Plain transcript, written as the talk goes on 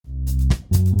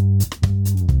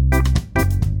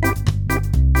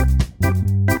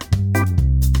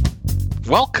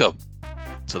Welcome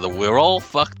to the We're All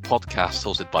Fucked podcast,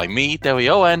 hosted by me, Dewi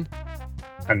Owen.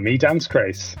 And me, Dan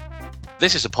Scrace.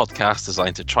 This is a podcast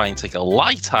designed to try and take a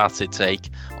light-hearted take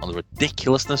on the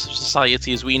ridiculousness of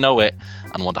society as we know it,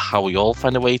 and wonder how we all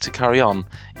find a way to carry on,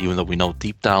 even though we know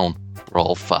deep down we're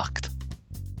all fucked.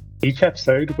 Each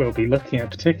episode we'll be looking at a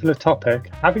particular topic,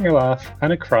 having a laugh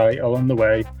and a cry along the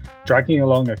way, dragging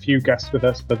along a few guests with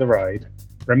us for the ride.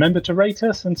 Remember to rate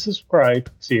us and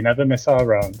subscribe so you never miss our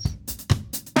rants.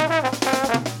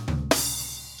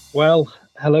 Well,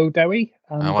 hello, Dewi.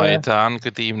 How are you, Dan?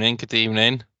 Good evening.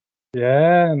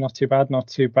 Yeah, not too bad.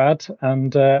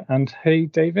 And hey,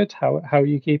 David, how are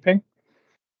you keeping?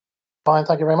 Fine,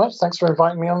 thank you very much. Thanks for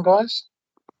inviting me on, guys.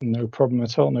 No problem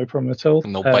at all.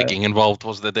 No begging involved,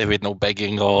 was there, David? No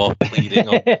begging or pleading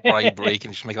or bribery.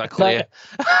 Can you just make that clear?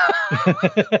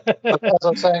 As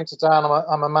I'm saying to Dan,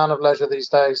 I'm a man of leisure these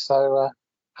days, so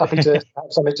happy to have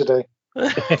something to do.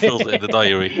 Fills it in the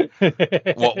diary.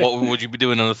 What would you be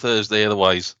doing on a Thursday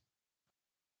otherwise?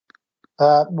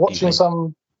 Watching Evening.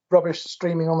 some rubbish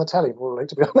streaming on the telly, probably,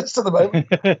 to be honest, at the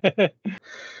moment.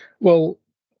 Well,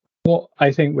 what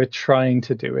I think we're trying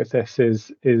to do with this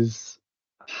is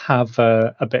have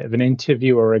a bit of an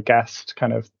interview or a guest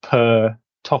kind of per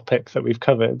topic that we've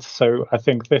covered. So I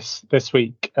think this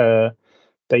week,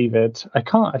 David, I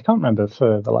can't remember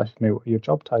for the life of me what your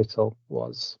job title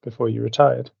was before you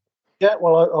retired. Yeah,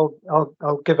 well,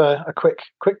 I'll give a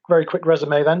very quick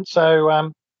resume then.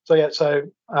 So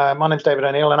my name's David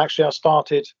O'Neill, and actually I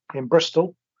started in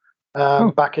Bristol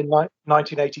back in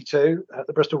 1982 at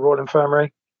the Bristol Royal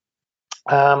Infirmary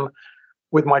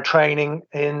with my training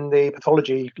in the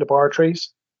pathology laboratories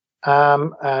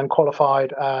and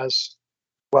qualified as,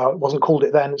 well, it wasn't called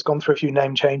it then, it's gone through a few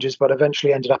name changes, but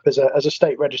eventually ended up as a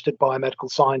state registered biomedical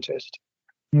scientist.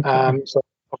 Okay. So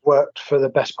I've worked for the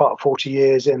best part of 40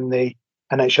 years in the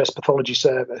NHS pathology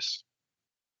service,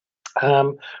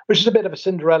 which is a bit of a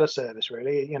Cinderella service,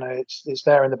 really. You know, it's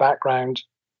there in the background.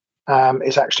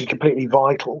 It's actually completely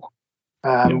vital.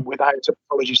 Without a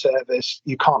pathology service,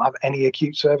 you can't have any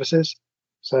acute services.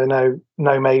 So no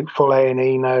full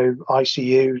A&E, no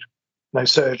ICU, no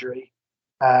surgery.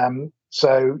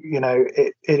 So, you know,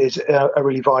 it is a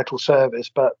really vital service,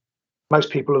 but most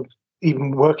people have,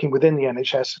 even working within the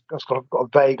NHS, have got a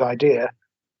vague idea.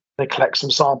 They collect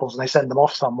some samples and they send them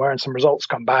off somewhere, and some results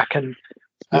come back, and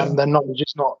their knowledge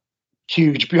is not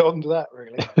huge beyond that,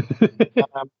 really.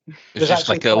 It's just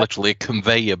like literally a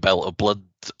conveyor belt of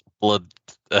blood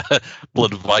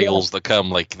vials that come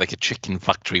like a chicken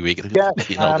factory. We gonna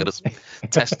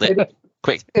test it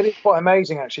quick. It is quite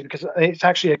amazing, actually, because it's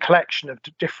actually a collection of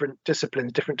different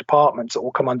disciplines, different departments that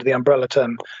all come under the umbrella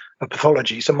term of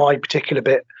pathology. So my particular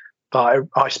bit that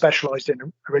I specialised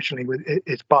in originally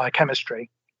is biochemistry.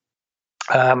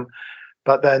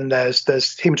 But then there's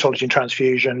haematology and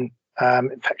transfusion,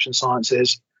 infection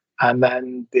sciences, and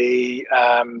then the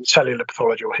cellular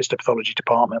pathology or histopathology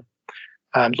department,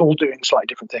 all doing slightly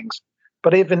different things.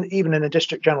 But even in a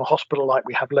district general hospital like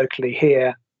we have locally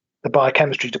here, the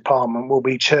biochemistry department will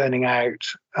be churning out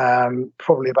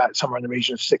probably about somewhere in the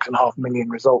region of 6.5 million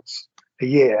results a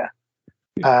year.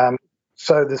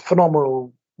 So there's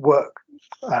phenomenal work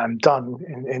done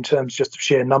in terms just of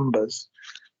sheer numbers.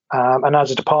 And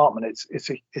as a department, it's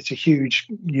a huge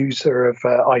user of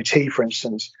IT, for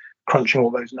instance, crunching all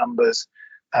those numbers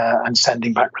and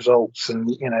sending back results.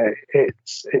 And you know,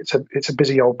 it's a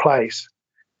busy old place.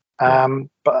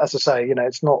 But as I say, you know,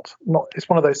 it's not it's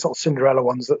one of those sort of Cinderella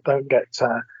ones that don't get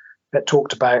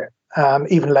talked about.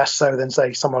 Even less so than,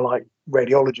 say, somewhere like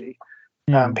radiology.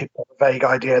 People have a vague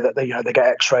idea that they get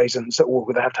X-rays and so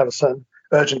they have to have a certain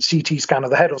urgent CT scan of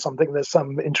the head or something. There's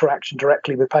some interaction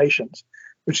directly with patients,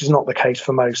 which is not the case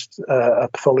for most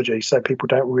pathology. So people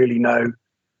don't really know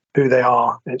who they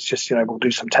are. It's just, we'll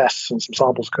do some tests and some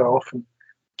samples go off and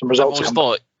some results. I've always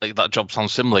thought like that job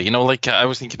sounds similar. Like I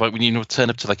was thinking about when you turn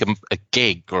up to like a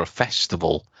gig or a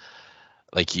festival,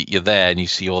 like you're there and you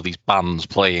see all these bands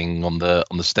playing on the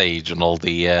stage and all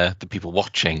the people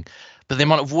watching. But the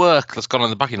amount of work that's gone on in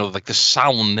the back, like the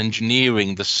sound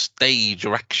engineering, the stage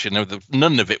erection,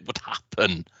 none of it would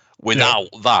happen without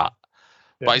that.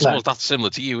 But I suppose that's similar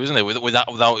to you, isn't it? Without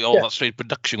all that straight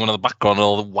production going on in the background and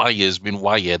all the wires being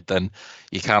wired, then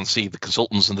you can't see the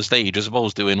consultants on the stage, I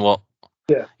suppose, doing what,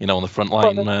 on the front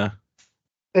line. Well,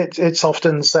 it's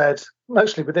often said,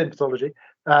 mostly within pathology,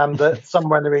 that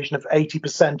somewhere in the region of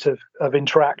 80% of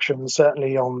interactions,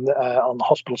 certainly on the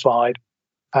hospital side,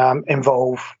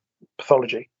 involve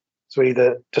pathology. So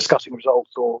either discussing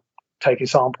results or taking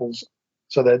samples.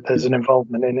 So that there's an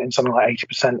involvement in something like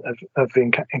 80% of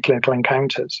the clinical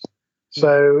encounters.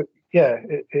 So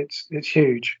it's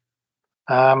huge.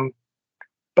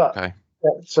 But Okay.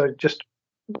 so just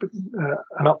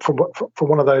and up for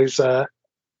one of those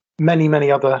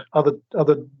many other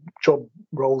job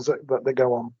roles that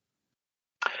go on.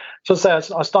 So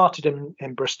I started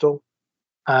in Bristol,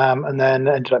 and then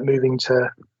ended up moving to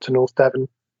North Devon,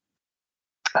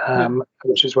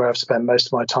 which is where I've spent most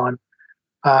of my time.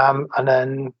 And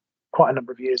then quite a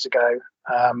number of years ago,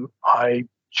 I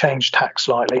changed tack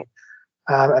slightly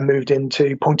and moved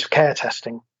into point of care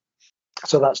testing.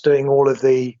 So that's doing all of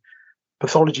the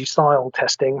pathology style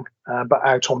testing, but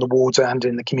out on the wards and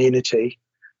in the community.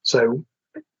 So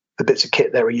the bits of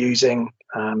kit they were using,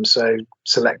 so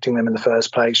selecting them in the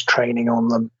first place, training on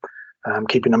them,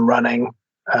 keeping them running,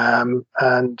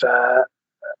 and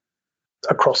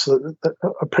across a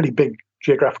pretty big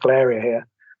geographical area here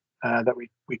that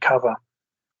we cover.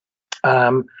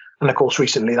 And of course,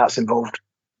 recently that's involved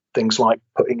things like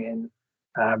putting in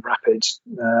rapid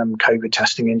COVID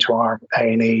testing into our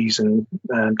A&Es and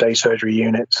day surgery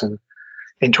units and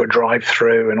into a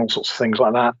drive-through and all sorts of things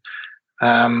like that.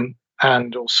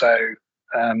 And also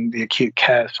the acute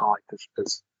care side,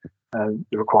 there's the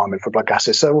requirement for blood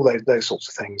gases. So all those sorts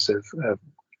of things of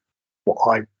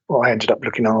what I ended up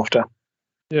looking after.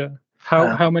 Yeah.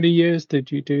 How many years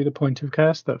did you do the point of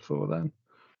care stuff for then?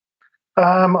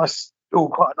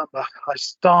 Quite a number.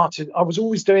 I was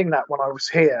always doing that when I was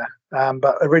here,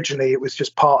 but originally it was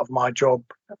just part of my job,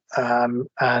 and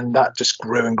that just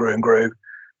grew and grew and grew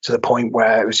to the point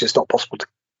where it was just not possible to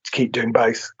keep doing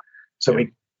both. So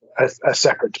a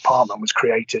separate department was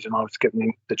created, and I was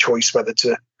given the choice whether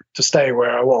to stay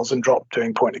where I was and drop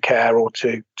doing point of care, or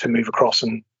to move across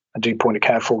and do point of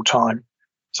care full time.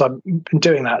 So I've been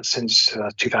doing that since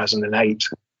 2008.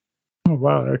 Oh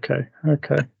wow! Okay.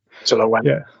 So I went.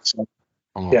 Yeah.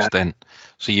 Almost then.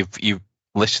 So you've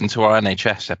listened to our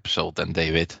NHS episode then,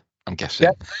 David? I'm guessing.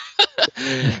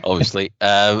 Yeah. Obviously.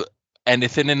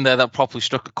 Anything in there that properly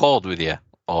struck a chord with you,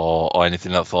 or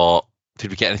anything that thought, did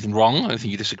we get anything wrong?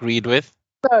 Anything you disagreed with?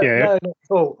 No, not at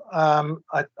all.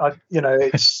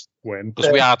 It's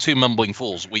because we are two mumbling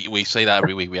fools. We say that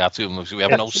every week. We are two mumbling fools. We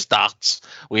have no stats.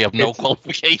 We have no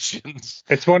qualifications.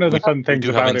 It's one of the fun things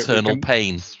we do about have internal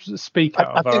pain. Speak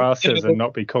out of our asses and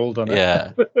not be called on it.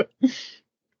 Yeah.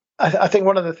 I think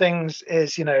one of the things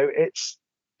is, it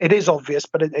is obvious,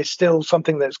 but it's still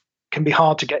something that can be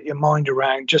hard to get your mind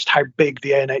around, just how big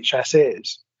the NHS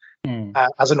is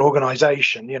as an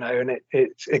organisation. And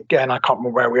it's again, I can't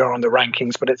remember where we are on the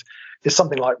rankings, but it's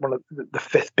something like one of the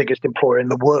fifth biggest employer in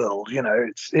the world.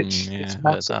 It's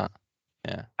massive.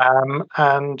 Yeah.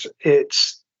 And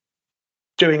it's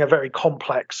doing a very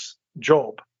complex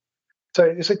job. So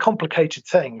it's a complicated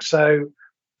thing. So,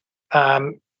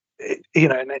 and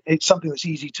it's something that's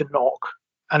easy to knock,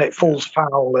 and it falls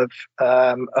foul of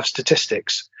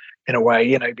statistics in a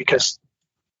way, because,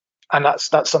 and that's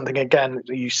something again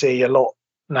that you see a lot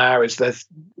now, is there's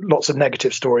lots of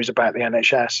negative stories about the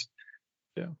NHS.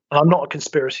 Yeah. And I'm not a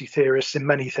conspiracy theorist in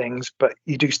many things, but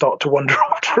you do start to wonder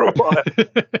after a while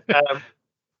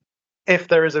if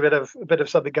there is a bit of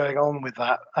something going on with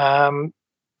that.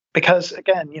 Because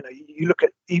again, you look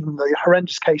at even the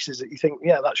horrendous cases that you think,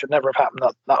 that should never have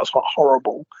happened. That was quite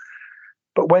horrible.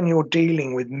 But when you're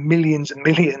dealing with millions and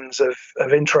millions of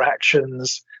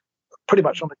interactions, pretty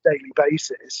much on a daily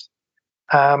basis,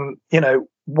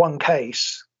 one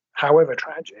case, however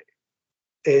tragic,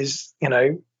 is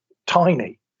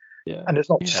tiny. Yeah. And it's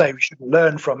not to say we shouldn't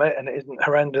learn from it, and it isn't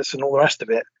horrendous and all the rest of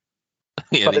it.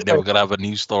 Yeah, they're never going to have a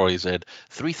news story said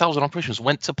 3,000 operations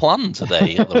went to plan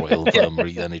today at the Royal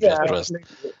Infirmary NHS Trust.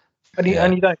 And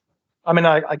you don't. I mean,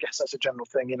 I guess that's a general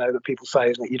thing, that people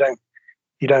say, isn't it?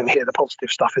 You don't hear the positive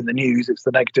stuff in the news; it's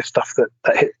the negative stuff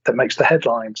that makes the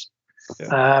headlines.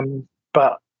 Yeah.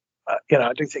 But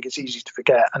I do think it's easy to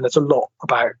forget, and there's a lot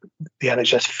about the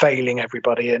NHS failing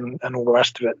everybody and all the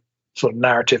rest of it, sort of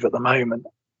narrative at the moment,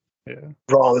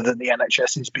 rather than the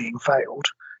NHS is being failed.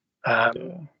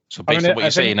 So basically what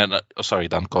you're saying, sorry,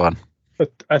 Dan, go on.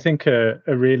 But I think a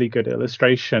really good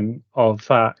illustration of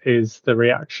that is the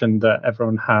reaction that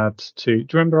everyone had to. Do you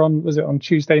remember was it on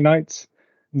Tuesday nights,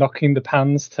 knocking the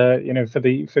pans to for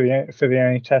the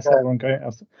NHS, everyone going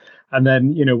out, and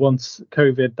then once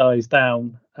COVID dies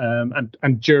down,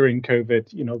 and during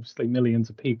COVID, obviously millions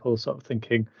of people sort of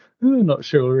thinking,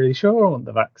 not really sure I want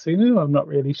the vaccine. I'm not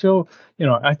really sure.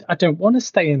 I don't want to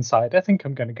stay inside. I think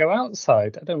I'm going to go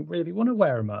outside. I don't really want to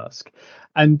wear a mask.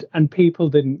 And people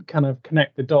didn't kind of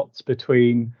connect the dots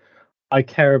between, I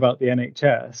care about the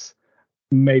NHS.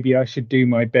 Maybe I should do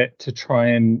my bit to try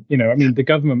and, the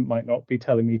government might not be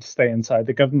telling me to stay inside.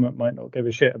 The government might not give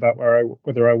a shit about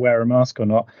whether I wear a mask or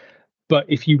not. But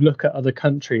if you look at other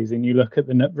countries and you look at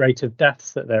the rate of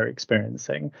deaths that they're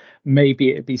experiencing,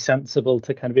 maybe it'd be sensible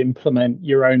to kind of implement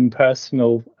your own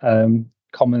personal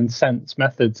common sense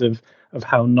methods of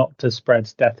how not to spread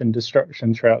death and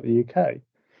destruction throughout the UK.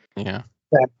 Yeah.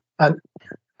 And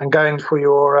going for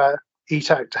your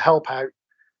eat out to help out,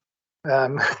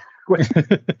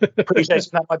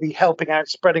 appreciation that might be helping out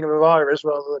spreading of a virus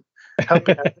rather than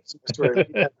helping out business through.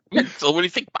 Yeah. So when you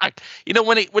think back,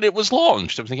 when it was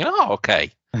launched, I'm thinking, oh,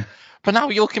 okay. But now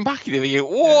you're looking back and you're thinking,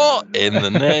 what in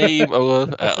the name?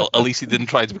 At least he didn't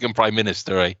try to become prime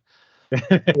minister, eh?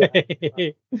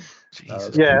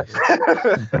 Jesus. Yeah.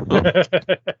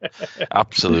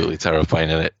 Absolutely terrifying,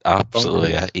 isn't it?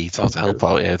 Absolutely. Eat out to help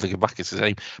out. Yeah, looking back, it's the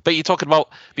same. But you're talking about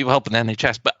people helping the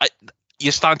NHS, but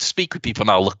you're starting to speak with people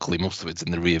now. Luckily, most of it's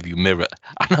in the rearview mirror.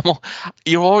 And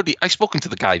I've spoken to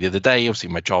the guy the other day. Obviously,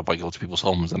 my job, I go to people's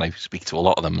homes and I speak to a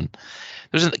lot of them. And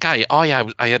there was a guy. Oh yeah,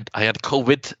 I had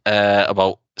COVID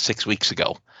about 6 weeks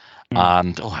ago.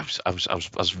 And I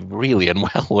was really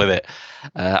unwell with it,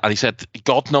 and he said,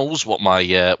 "God knows what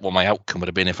my outcome would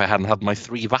have been if I hadn't had my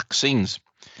 3 vaccines."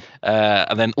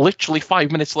 And then, literally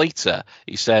 5 minutes later,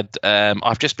 he said,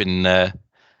 "I've just been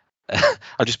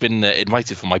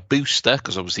invited for my booster,"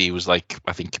 because obviously he was like,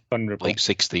 I think, vulnerable. late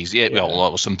 60s,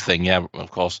 or something,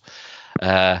 of course.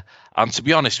 And to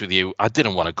be honest with you, I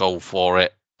didn't want to go for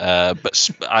it. But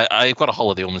I've got a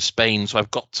holiday home in Spain, so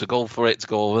I've got to go for it to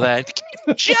go over there.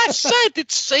 You just said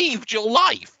it saved your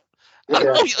life. And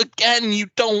again, you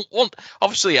don't want.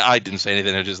 Obviously, I didn't say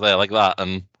anything. I was just there like that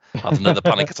and had another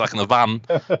panic attack in the van.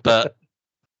 But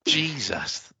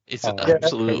Jesus, it's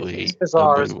absolutely it's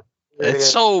bizarre.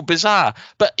 It's so bizarre.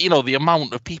 But the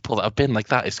amount of people that have been like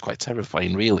that is quite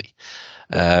terrifying, really.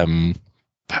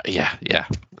 But yeah.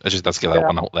 I just had to get that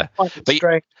one out there.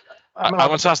 But I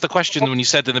want to ask the question when you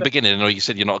said in the beginning, you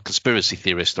said you're not a conspiracy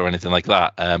theorist or anything like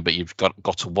that, but you've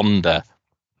got to wonder,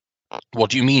 what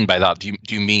do you mean by that? Do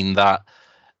you mean that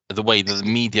the way that the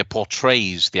media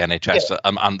portrays the NHS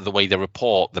and the way they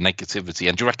report the negativity?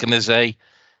 And do you reckon there's we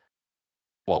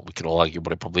could all argue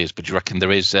what it probably is, but do you reckon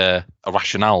there is a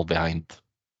rationale behind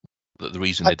the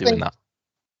reason they're doing that?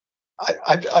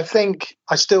 I think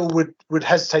I still would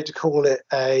hesitate to call it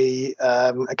a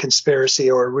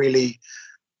conspiracy or a really.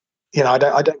 I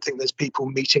don't think there's people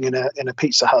meeting in a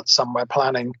Pizza Hut somewhere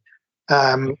planning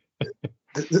planning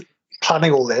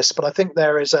all this, but I think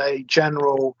there is a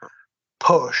general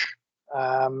push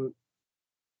to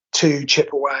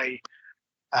chip away,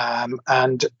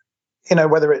 and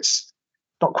whether it's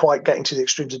not quite getting to the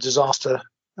extremes of disaster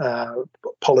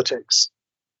politics,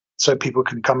 so people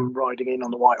can come riding in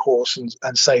on the white horse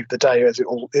and save the day as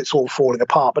it's all falling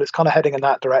apart, but it's kind of heading in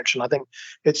that direction. I think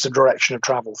it's a direction of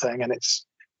travel thing, and it's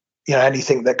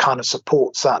anything that kind of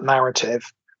supports that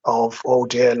narrative of, oh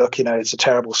dear, look, it's a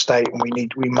terrible state and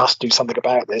we must do something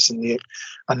about this, and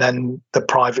then the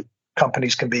private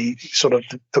companies can be sort of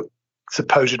the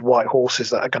supposed white horses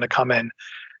that are going to come in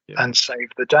and save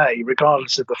the day,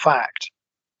 regardless of the fact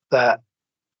that,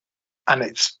 and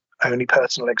it's only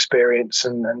personal experience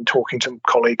and talking to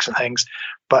colleagues and things,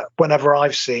 but whenever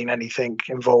I've seen anything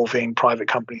involving private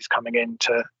companies coming in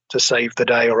to save the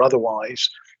day or otherwise,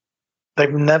 they've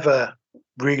never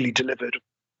really delivered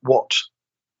what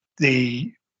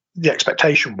the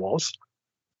expectation was.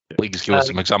 Please give us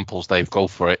some examples, Dave. Go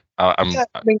for it. I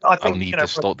need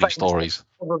these stories.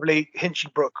 Probably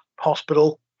Hinchinbrook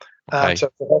Hospital. Okay. So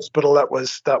the hospital that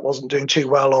wasn't doing too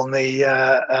well on the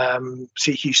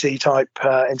CQC type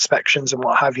inspections and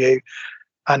what have you,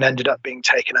 and ended up being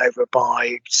taken over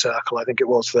by Circle. I think it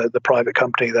was the private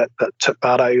company that took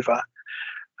that over.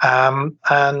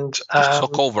 Just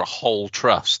took over a whole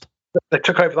trust. They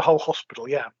took over the whole hospital,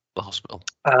 yeah. The hospital.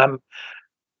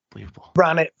 Unbelievable.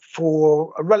 Ran it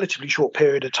for a relatively short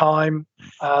period of time.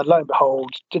 Lo and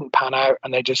behold, didn't pan out,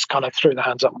 and they just kind of threw their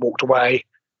hands up and walked away.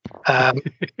 And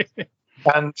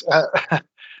then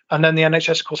the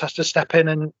NHS, of course, has to step in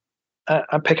and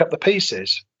pick up the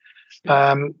pieces.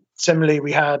 Similarly,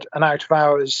 we had an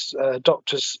out-of-hours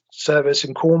doctor's service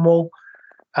in Cornwall.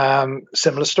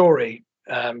 Similar story.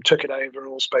 Took it over,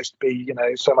 all supposed to be,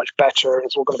 so much better, and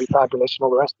it's all going to be fabulous and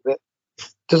all the rest of it.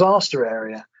 Disaster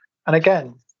area. And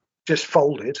again, just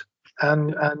folded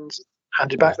and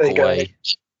handed back. There you go.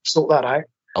 Sort that out.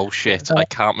 Oh, shit. I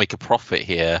can't make a profit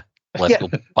here. Let's go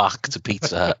back to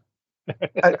Pizza Hut.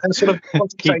 and sort of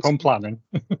keep on planning.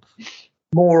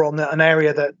 More on an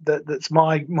area that's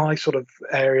my sort of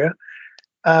area.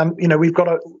 We've got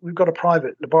a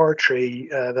private laboratory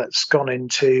that's gone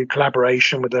into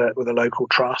collaboration with a local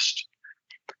trust.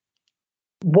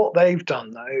 What they've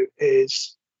done though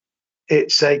is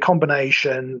it's a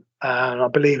combination, and I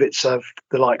believe it's of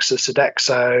the likes of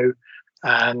Sodexo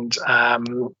and a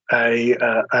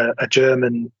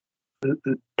German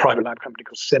private lab company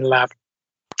called SynLab,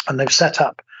 and they've set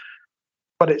up,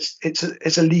 but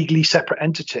it's a legally separate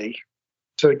entity.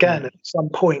 So again, at some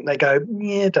point they go,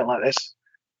 yeah, don't like this.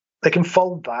 They can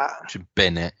fold that. Should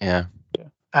bin it, yeah.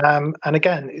 And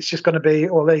again, it's just going to be,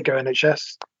 oh, there you go,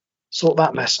 NHS, sort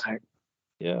that mess out.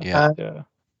 Yeah.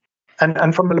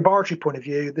 And from a laboratory point of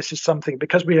view, this is something,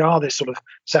 because we are this sort of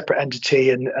separate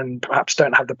entity and perhaps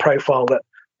don't have the profile that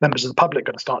members of the public are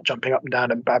going to start jumping up and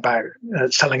down about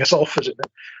selling us off.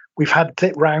 We've had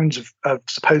rounds of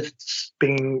supposed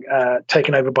being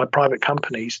taken over by private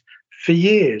companies for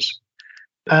years.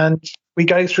 And we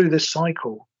go through this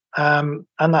cycle. And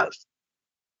that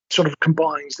sort of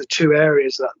combines the two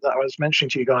areas that I was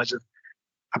mentioning to you guys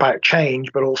about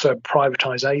change, but also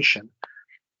privatization,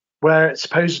 where it's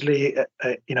supposedly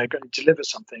going to deliver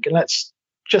something. And let's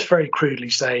just very crudely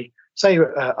say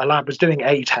a lab was doing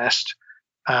a test,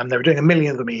 they were doing 1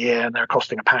 million of them a year, and they're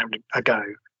costing £1 a go.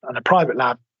 And a private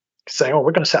lab saying, oh,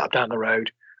 we're going to set up down the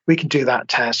road, we can do that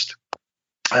test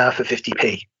for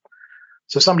 50p.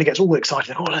 So somebody gets all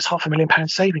excited, oh, that's £500,000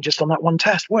 saving just on that one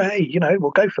test. Well, hey,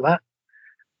 we'll go for that.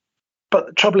 But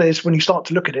the trouble is, when you start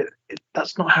to look at it,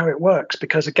 that's not how it works,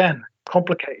 because again,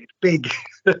 complicated, big.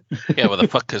 Yeah, well, the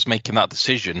fuckers making that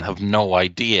decision have no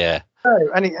idea. No,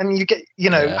 and you get,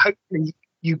 hopefully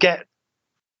you get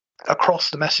across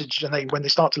the message, and when they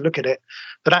start to look at it,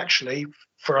 that actually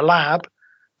for a lab,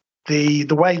 the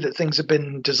way that things have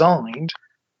been designed,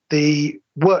 the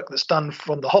work that's done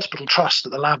from the hospital trust that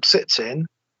the lab sits in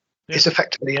is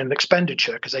effectively an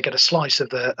expenditure, because they get a slice of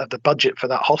the budget for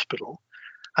that hospital,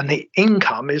 and the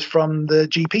income is from the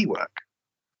GP work.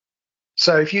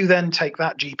 So if you then take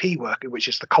that GP work, which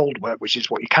is the cold work, which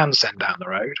is what you can send down the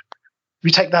road, if you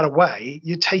take that away,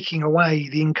 you're taking away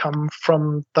the income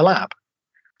from the lab.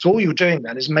 So all you're doing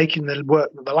then is making the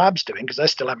work that the lab's doing, because they're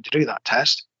still having to do that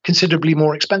test, considerably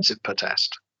more expensive per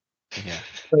test. Yeah.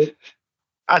 So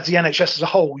as the NHS as a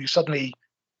whole, you suddenly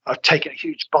are taking a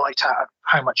huge bite out of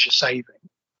how much you're saving.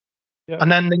 Yeah.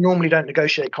 And then they normally don't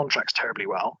negotiate contracts terribly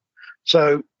well.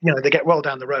 So, they get well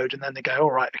down the road, and then they go,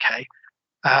 all right, okay.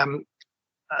 And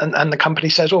the company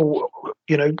says, oh,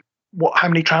 how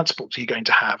many transports are you going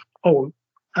to have? Oh,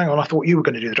 hang on, I thought you were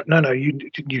going to do that. No,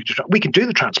 we can do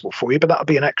the transport for you, but that'll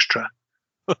be an extra.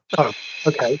 Oh,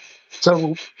 okay.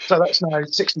 So that's now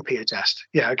 60p a test.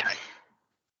 Yeah, okay.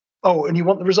 Oh, and you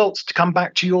want the results to come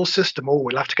back to your system? Oh,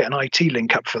 we'll have to get an IT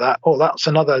link up for that. Oh, that's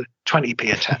another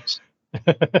 20p a test.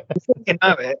 Before you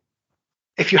know it,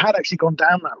 if you had actually gone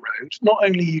down that road, not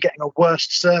only are you getting a worse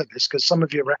service, because some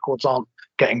of your records aren't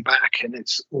getting back and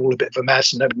it's all a bit of a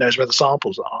mess and nobody knows where the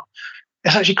samples are,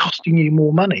 it's actually costing you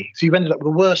more money. So you've ended up with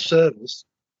a worse service,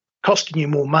 costing you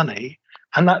more money,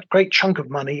 and that great chunk of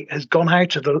money has gone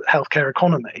out of the healthcare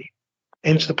economy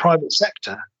into the private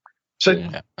sector. So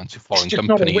and to foreign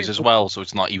companies as well. So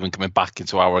it's not even coming back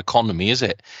into our economy, is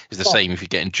it? It's the same if you're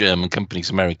getting German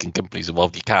companies, American companies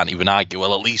involved. You can't even argue,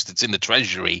 well, at least it's in the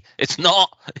treasury. It's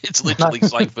not. It's literally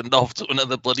siphoned off to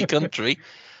another bloody country.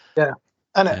 Yeah.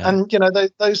 And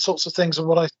those sorts of things are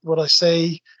what I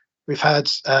see. We've had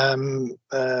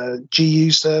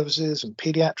GU services and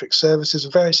paediatric services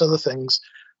and various other things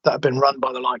that have been run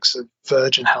by the likes of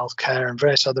Virgin Healthcare and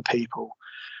various other people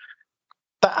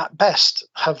that at best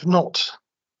have not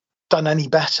done any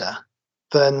better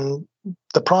than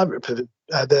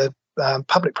the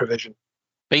public provision.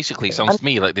 Basically, it sounds to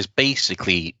me like there's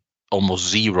basically almost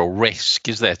zero risk,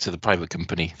 is there, to the private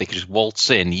company? They could just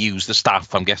waltz in, use the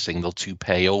staff. I'm guessing they'll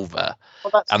pay over,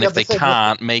 and if they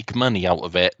can't make money out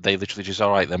of it, they literally just,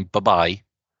 all right then, bye bye.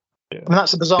 Yeah. I mean,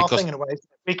 that's a bizarre thing in a way.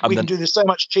 We can do this so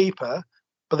much cheaper,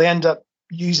 but they end up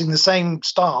using the same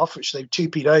staff, which they've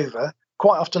 2p'd over,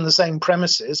 quite often the same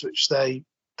premises, which they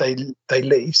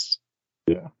lease.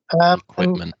 Yeah.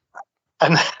 Equipment.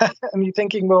 And you're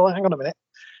thinking, well, hang on a minute.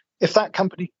 If that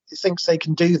company thinks they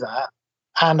can do that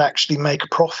and actually make a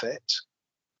profit,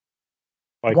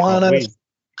 why on earth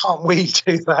can't we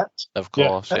do that? Of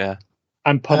course, yeah.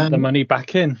 And pump the money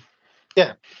back in.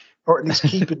 Yeah. Or at least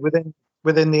keep it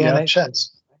within the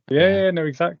NHS. Yeah, no,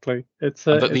 exactly. It's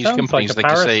these companies, like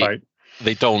you say,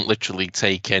 they don't literally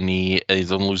they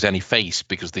don't lose any face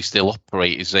because they still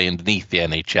operate, say, underneath the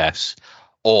NHS,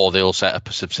 or they'll set up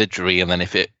a subsidiary, and then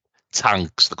if it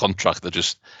tanks the contract, they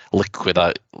just liquefy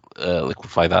that.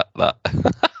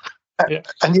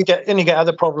 And you get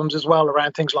other problems as well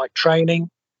around things like training.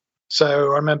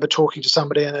 So I remember talking to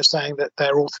somebody and they're saying that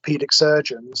their orthopedic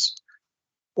surgeons,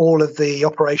 all of the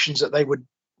operations that they would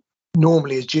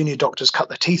normally as junior doctors cut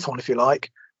their teeth on, if you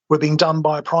like, were being done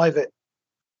by a private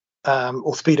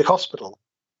orthopedic hospital.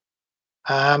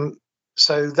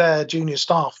 So their junior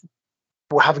staff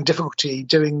were having difficulty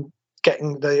getting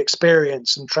the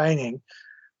experience and training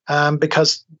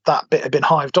because that bit had been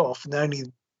hived off, and the only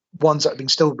ones that had been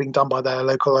still being done by their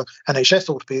local NHS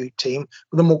orthopedic team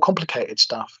were the more complicated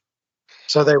stuff.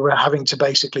 So they were having to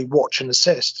basically watch and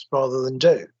assist rather than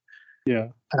do. Yeah.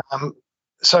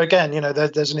 So again,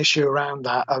 there's an issue around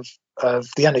that of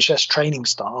the NHS training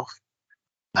staff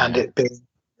and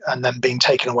then being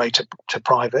taken away to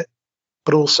private,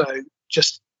 but also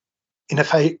just in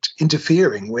effect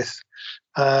interfering with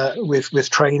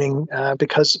training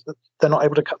because they're not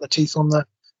able to cut their teeth on the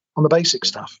basic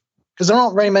stuff. Because there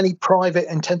aren't very many private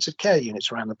intensive care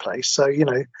units around the place, so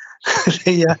the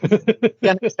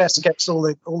NHS gets all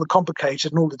the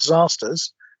complicated and all the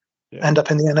disasters end up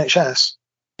in the NHS.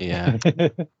 Yeah.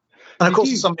 And of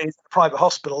course, if somebody's in a private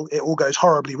hospital, it all goes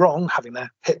horribly wrong, having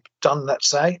their hip done, let's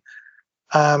say.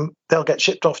 They'll get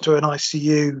shipped off to an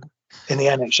ICU in the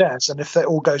NHS, and if it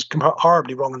all goes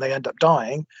horribly wrong and they end up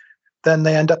dying, then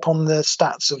they end up on the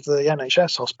stats of the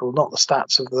NHS hospital, not the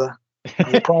stats of the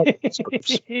private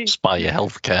hospital. Spy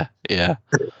healthcare, yeah.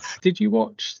 Did you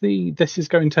watch This Is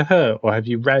Going to Hurt, or have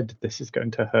you read This Is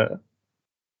Going to Hurt?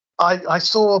 I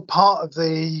saw part of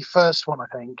the first one, I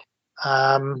think,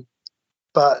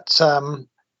 but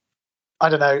I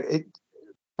don't know.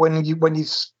 When you've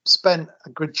spent a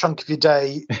good chunk of your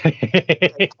day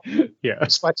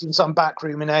fighting some back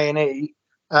room in A&E,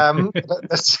 don't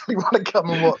necessarily want to come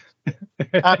and watch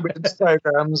ambulance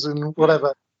programs and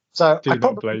whatever. So I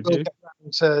probably will get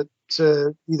around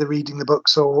to either reading the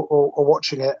books or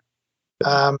watching it,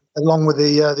 along with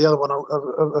the other one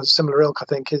of a similar ilk, I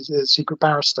think, is Secret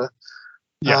Barrister.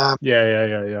 Yeah.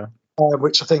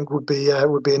 Which I think would be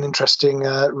an interesting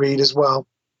read as well.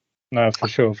 No, for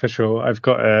sure. I've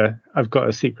got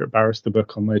a Secret Barrister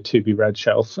book on my to be read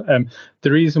shelf.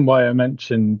 The reason why I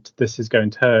mentioned This Is Going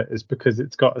to Hurt is because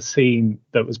it's got a scene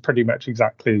that was pretty much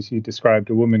exactly as you described.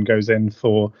 A woman goes in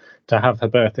to have her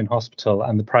birth in hospital,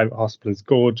 and the private hospital is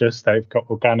gorgeous. They've got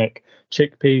organic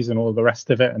chickpeas and all the rest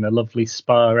of it, and a lovely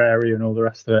spa area and all the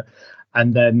rest of it.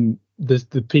 And then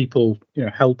the people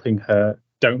helping her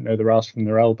don't know their arse from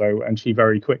their elbow, and she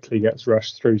very quickly gets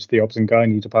rushed through to the obs and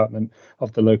gynae department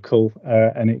of the local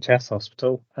NHS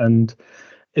hospital, and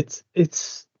it's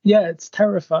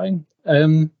terrifying.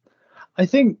 I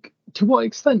think, to what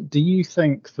extent do you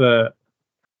think that,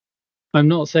 I'm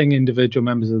not saying individual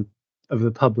members of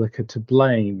the public are to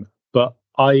blame, but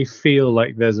I feel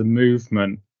like there's a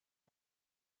movement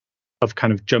of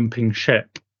kind of jumping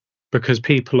ship because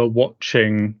people are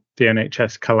watching the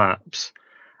NHS collapse,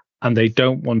 and they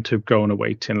don't want to go on a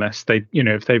waiting list. They,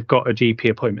 if they've got a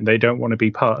GP appointment, they don't want to be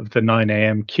part of the 9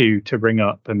 a.m. queue to ring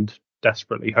up and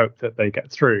desperately hope that they get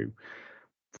through.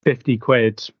 50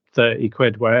 quid, 30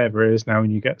 quid, wherever it is now,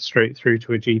 and you get straight through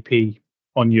to a GP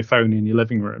on your phone in your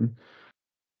living room.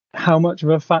 How much of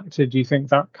a factor do you think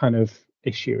that kind of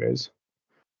issue is?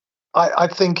 I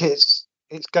think it's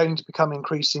going to become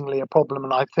increasingly a problem,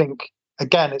 and I think,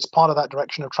 again, it's part of that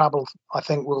direction of travel. I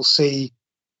think we'll see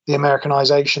the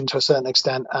Americanization to a certain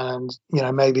extent, and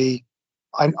maybe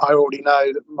I already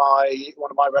know that one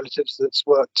of my relatives that's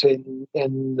worked in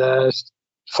the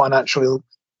financial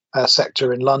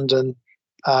sector in London,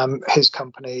 his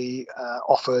company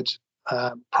offered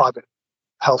private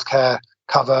healthcare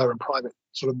cover and private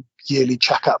sort of yearly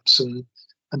checkups and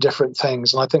different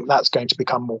things, and I think that's going to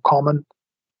become more common.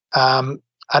 And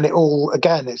it all,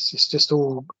 again, it's just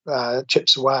all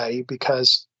chips away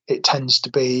because it tends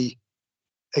to be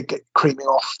creaming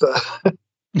off the.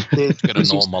 It's going to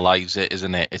normalise it,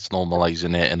 isn't it? It's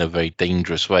normalising it in a very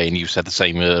dangerous way. And you said the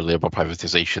same earlier about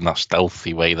privatisation, that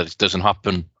stealthy way that it doesn't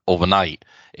happen overnight.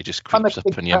 It just creeps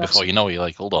up in you before you know it. You're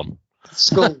like, hold on.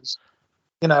 Schools.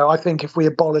 I think if we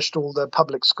abolished all the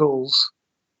public schools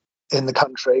in the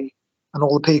country and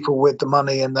all the people with the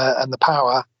money and the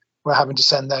power were having to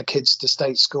send their kids to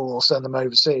state school or send them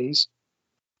overseas,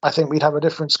 I think we'd have a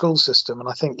different school system. And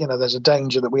I think, there's a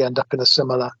danger that we end up in a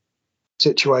similar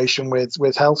situation with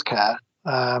healthcare,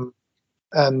 and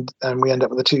we end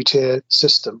up with a two-tier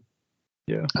system.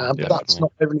 But that's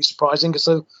not overly surprising because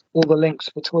of all the links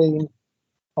between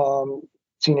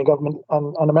senior government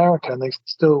and America, and they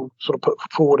still sort of put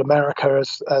forward America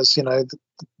as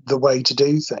the way to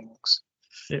do things.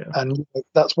 And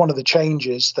that's one of the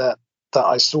changes that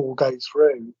I saw go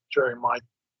through during my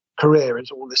career, is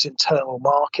all this internal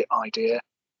market idea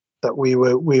that we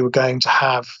were going to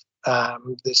have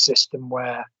this system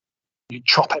where you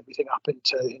chop everything up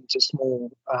into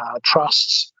small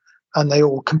trusts, and they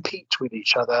all compete with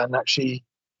each other, and actually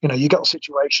You got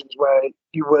situations where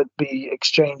you would be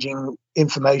exchanging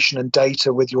information and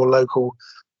data with your local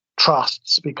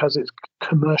trusts because it's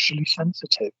commercially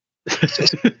sensitive. It's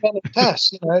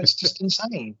NHS, it's just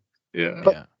insane. Yeah.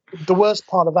 But the worst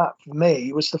part of that for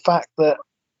me was the fact that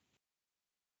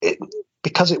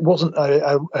because it wasn't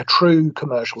a true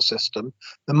commercial system,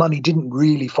 the money didn't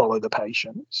really follow the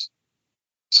patients.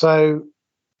 So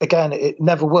again, it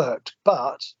never worked.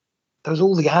 But there was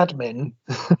all the admin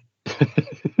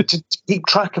to keep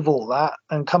track of all that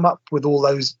and come up with all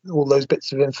those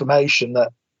bits of information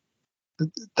that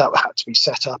had to be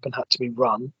set up and had to be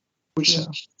run, which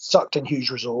sucked in huge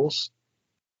resource.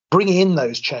 Bringing in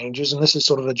those changes, and this is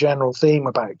sort of a general theme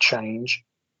about change.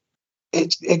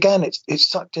 It's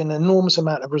sucked in an enormous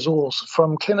amount of resource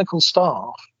from clinical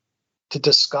staff to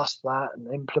discuss that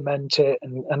and implement it,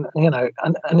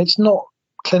 and it's not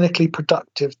clinically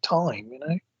productive time,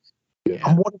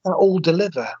 And what did that all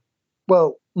deliver?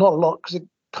 Well, not a lot, because it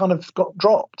kind of got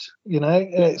dropped,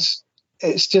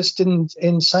 It's just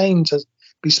insane to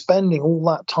be spending all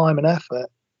that time and effort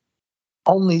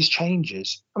on these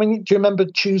changes. I mean, do you remember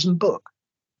Choose and Book?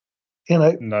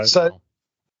 No.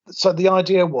 So the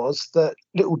idea was that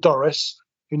little Doris,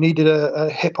 who needed a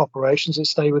hip operation, to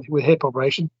stay with hip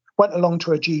operation, went along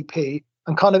to a GP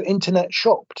and kind of internet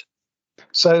shopped.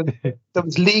 So there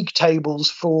was league tables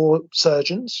for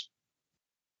surgeons,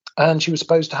 and she was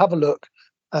supposed to have a look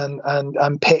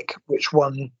and pick which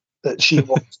one that she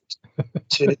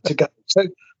wanted to go. So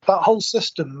that whole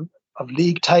system of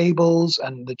league tables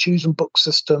and the Choose and Book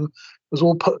system was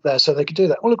all put there so they could do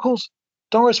that. Well, of course,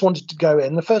 Doris wanted to go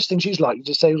in. The first thing she's likely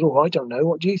to say is, "Oh, I don't know.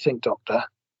 What do you think, doctor?"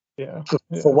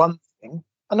 For one thing.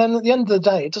 And then at the end of the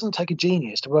day, it doesn't take a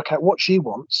genius to work out what she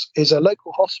wants is a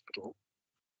local hospital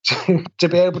to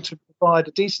be able to provide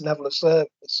a decent level of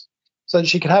service so that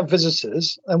she could have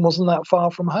visitors and wasn't that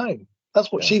far from home.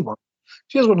 That's what she wants.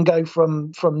 She doesn't want to go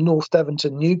from North Devon to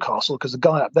Newcastle because the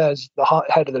guy up there is the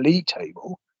head of the league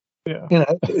table. Yeah.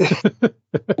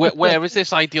 Where is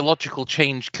this ideological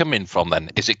change coming from then?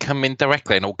 Is it coming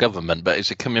directly, I know government, but is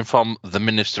it coming from the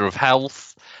Minister of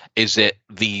Health? Is it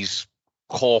these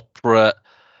corporate,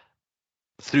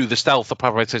 through the stealth of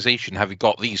privatisation, have you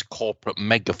got these corporate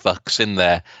megafucks in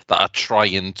there that are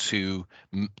trying to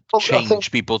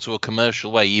change people to a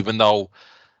commercial way, even though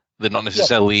they're not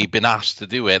necessarily been asked to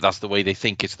do it? That's the way they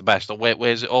think it's the best. Or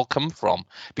where's it all come from?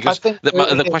 Because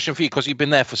the question for you, because you've been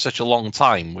there for such a long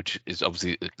time, which is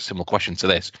obviously a similar question to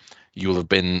this, you will have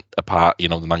been a part, the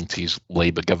 90s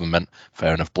Labour government,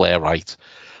 fair enough, Blairite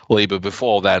Labour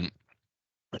before then.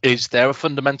 Is there a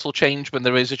fundamental change when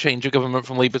there is a change of government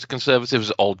from Labour to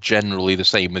Conservatives, or generally the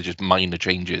same with just minor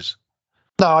changes?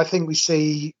 No, I think we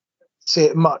see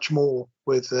it much more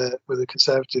with the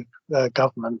Conservative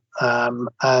government,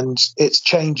 and it's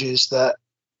changes that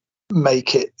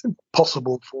make it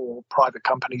possible for private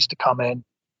companies to come in.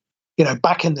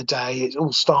 Back in the day, it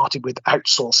all started with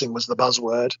outsourcing was the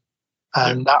buzzword,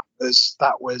 and that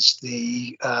was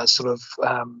the sort of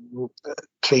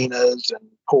cleaners and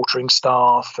portering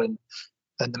staff and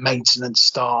the maintenance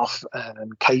staff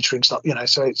and catering staff.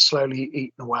 So it's slowly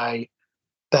eaten away.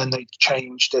 Then they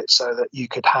changed it so that you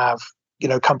could have,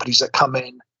 companies that come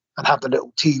in and have the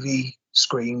little TV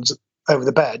screens over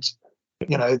the bed,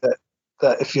 that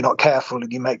if you're not careful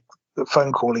and you make the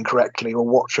phone call incorrectly or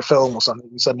watch a film or something,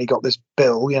 you suddenly got this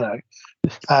bill,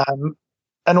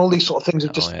 and all these sort of things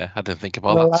have just... I didn't think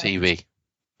about that TV.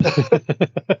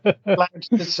 allowed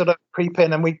to sort of creep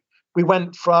in, and we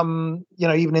went from,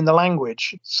 even in the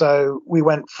language. So we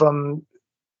went from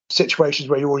situations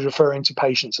where you're always referring to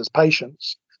patients as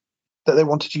patients, that they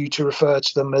wanted you to refer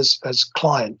to them as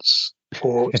clients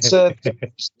or services,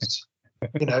 patients,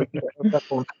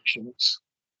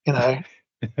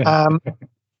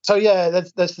 So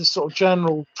there's this sort of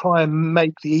general try and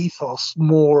make the ethos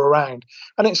more around,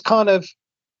 and it's kind of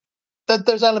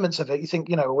there's elements of it. You think,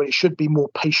 it should be more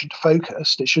patient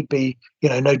focused. It should be,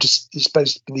 it's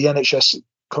supposed to be the NHS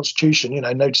constitution,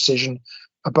 no decision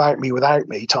about me without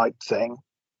me type thing.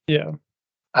 Yeah.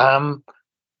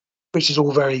 Which is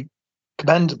all very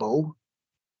commendable,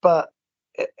 but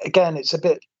again, it's a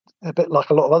bit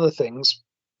like a lot of other things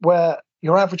where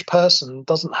your average person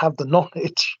doesn't have the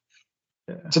knowledge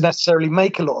to necessarily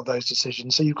make a lot of those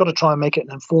decisions. So you've got to try and make it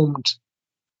an informed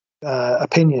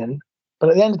opinion. But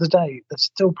at the end of the day, they're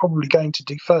still probably going to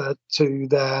defer to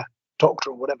their doctor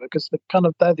or whatever, because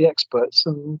they're the experts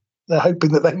and they're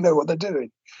hoping that they know what they're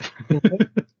doing.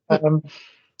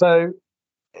 So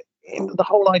the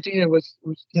whole idea was,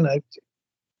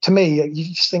 to me, you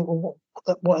just think, well,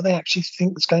 what do they actually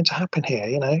think is going to happen here?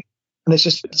 And it's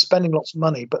just spending lots of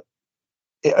money, but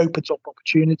it opens up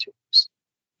opportunities.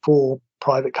 for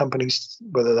private companies,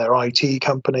 whether they're IT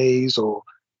companies or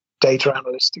data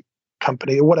analytic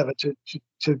company or whatever,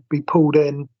 to be pulled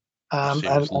in.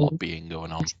 Serious lobbying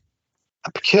going on.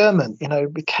 Procurement,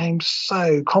 became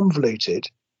so convoluted,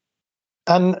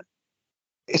 and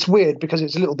it's weird because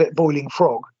it's a little bit boiling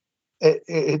frog.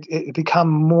 It become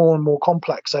more and more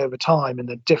complex over time in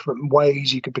the different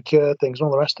ways you could procure things and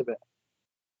all the rest of it.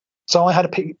 So I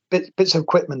had bits of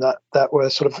equipment that were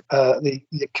sort of the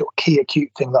key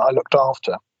acute thing that I looked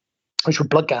after, which were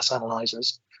blood gas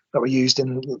analyzers that were used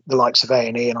in the likes of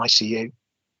A&E and ICU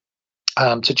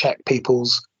to check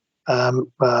people's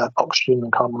oxygen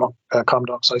and carbon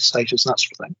dioxide status and that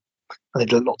sort of thing. And they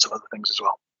did lots of other things as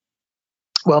well.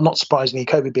 Well, not surprisingly,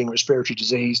 COVID being a respiratory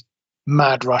disease,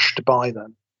 mad rush to buy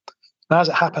them. Now, as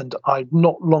it happened, I'd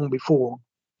not long before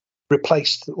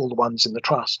replaced all the ones in the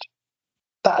trust.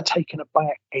 That had taken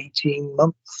about 18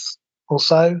 months or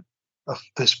so of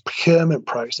this procurement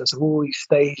process of all these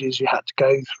stages you had to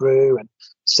go through and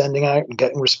sending out and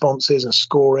getting responses and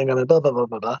scoring and blah, blah, blah,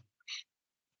 blah, blah.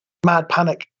 Mad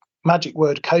panic, magic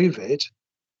word COVID.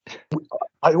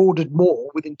 I ordered more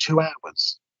within 2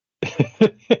 hours.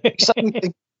 You suddenly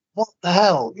think, what the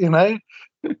hell,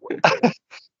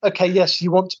 Okay, yes,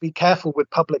 you want to be careful with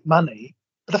public money,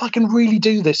 but if I can really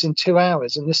do this in 2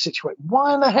 hours in this situation,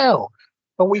 why in the hell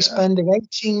are we spending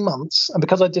 18 months? And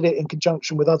because I did it in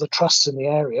conjunction with other trusts in the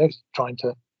area, trying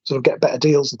to sort of get better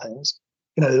deals and things,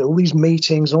 all these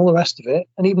meetings and all the rest of it,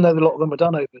 and even though a lot of them were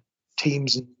done over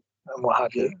Teams and what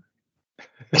have you,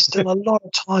 it's still a lot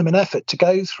of time and effort to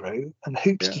go through and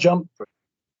hoops to jump through.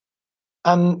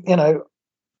 And,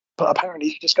 but apparently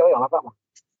you just go, I'll have that one.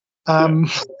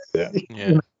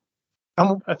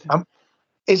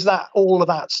 Is that all of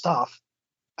that stuff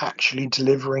actually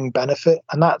delivering benefit?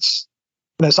 And that's,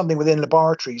 something within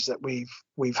laboratories that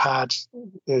we've had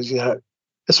is, a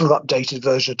sort of updated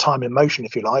version of time in motion,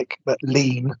 if you like, but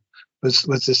lean was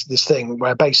this thing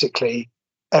where basically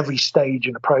every stage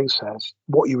in the process,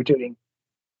 what you were doing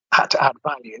had to add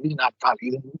value. If you didn't add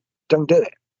value, then don't do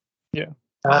it. Yeah.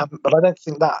 But I don't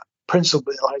think that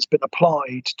principle has been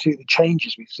applied to the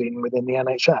changes we've seen within the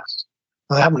NHS.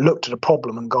 And they haven't looked at a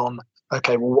problem and gone,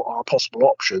 okay, well, what are our possible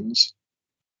options?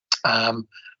 And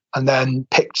then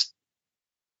picked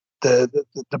the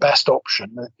best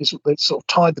option. They sort of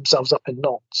tied themselves up in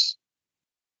knots.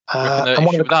 Reckon the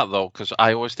issue with that, though, because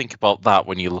I always think about that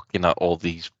when you're looking at all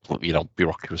these,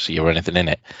 bureaucracy or anything in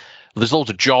it. There's loads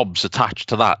of jobs attached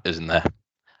to that, isn't there?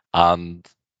 And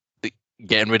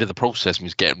getting rid of the process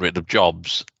means getting rid of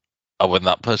jobs. And when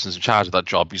that person's in charge of that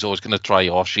job, he's always going to try,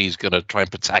 or she's going to try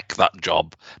and protect that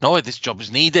job. No, this job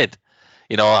is needed.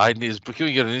 I need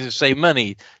to save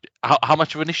money. How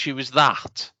much of an issue is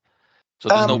that? So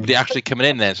there's nobody actually coming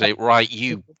in there and say, right,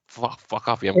 you fuck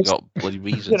off. You haven't got bloody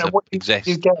reason to exist.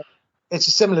 It's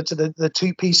similar to the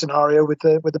 2P scenario with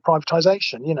the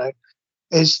privatisation.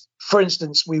 Is, for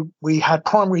instance, we had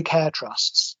primary care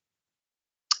trusts.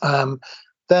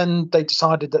 Then they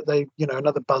decided that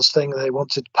another buzz thing, they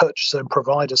wanted purchaser and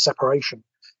provider separation.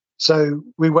 So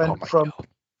we went from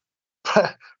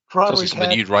primary care.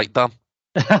 Something you'd write down.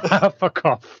 Fuck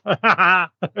off.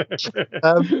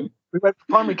 We went from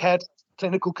primary care to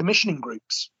clinical commissioning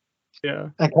groups. Yeah.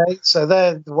 Okay, so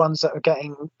they're the ones that are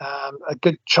getting a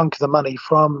good chunk of the money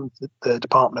from the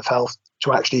Department of Health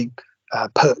to actually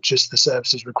purchase the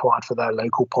services required for their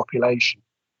local population.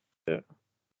 Yeah.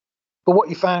 But what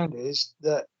you found is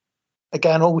that,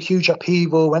 again, all huge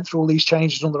upheaval, went through all these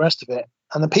changes and all the rest of it.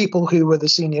 And the people who were the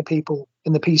senior people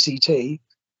in the PCT,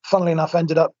 funnily enough,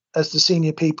 ended up as the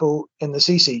senior people in the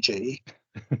CCG.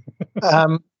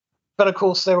 But of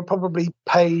course, they were probably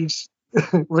paid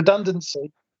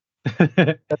redundancy at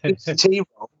the PCT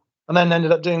role, and then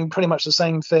ended up doing pretty much the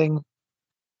same thing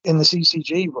in the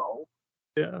CCG role.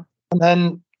 Yeah. And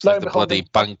then it's like the bloody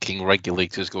banking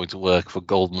regulators going to work for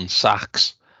Goldman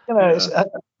Sachs.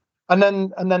 And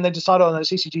then they decide, no,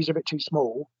 CCGs are a bit too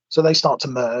small, so they start to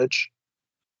merge,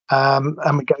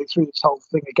 and we go through this whole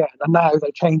thing again. And now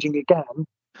they're changing again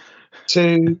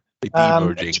to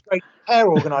integrated care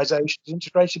organisations,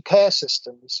 integrated care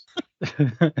systems.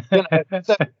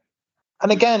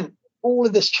 And again, all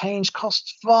of this change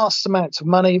costs vast amounts of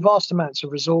money, vast amounts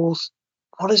of resource.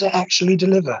 What does it actually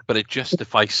deliver? But it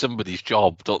justifies somebody's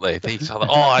job, don't they? They say,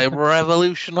 I'm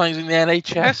revolutionising the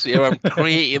NHS here. I'm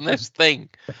creating this thing.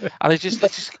 And it's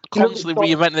just constantly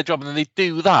reinventing the job. And then they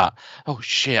do that. Oh,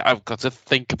 shit, I've got to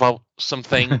think about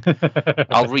something.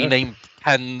 I'll rename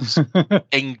pens,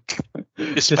 ink,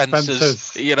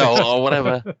 dispensers, or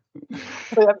whatever.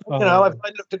 I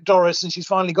looked at Doris and she's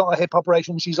finally got a hip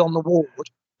operation. She's on the ward.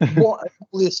 what has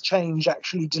all this change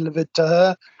actually delivered to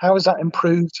her? How has that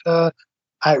improved her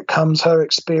outcomes, her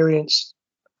experience?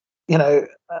 And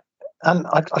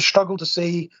I struggle to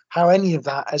see how any of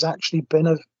that has actually been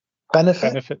of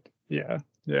benefit. Yeah,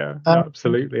 no, Um,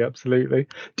 absolutely.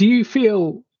 Do you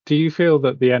feel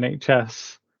that the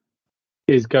NHS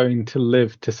is going to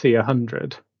live to see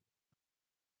 100?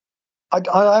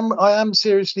 I am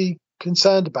seriously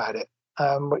concerned about it,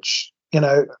 which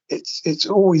it's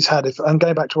always had. And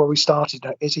going back to where we started,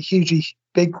 it's a hugely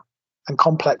big and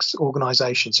complex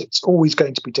organisation. So it's always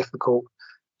going to be difficult,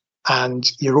 and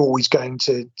you're always going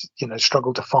to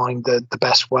struggle to find the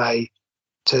best way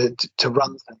to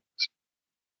run things.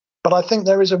 But I think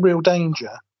there is a real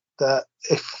danger that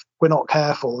if we're not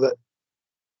careful, that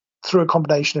through a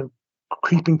combination of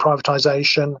creeping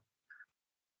privatisation,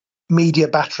 media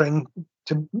battering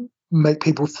to make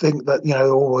people think that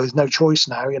there's no choice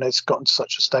now. It's gotten to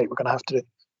such a state we're going to have to.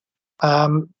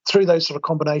 Through those sort of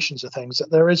combinations of things, that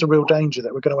there is a real danger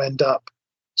that we're going to end up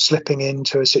slipping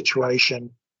into a situation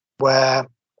where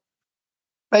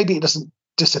maybe it doesn't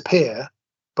disappear,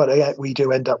 but we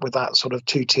do end up with that sort of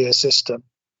two-tier system.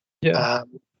 Yeah.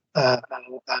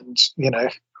 And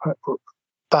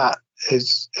that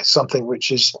is something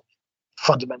which is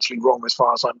fundamentally wrong as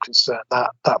far as I'm concerned.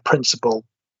 That principle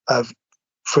of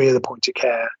free of the point of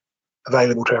care,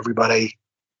 available to everybody,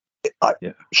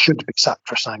 should be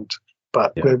sacrosanct.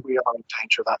 But we are in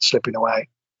danger of that slipping away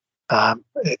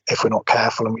if we're not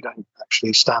careful and we don't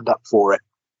actually stand up for it.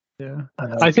 Yeah,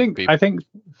 I think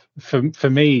for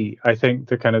me, I think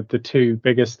the two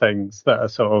biggest things that are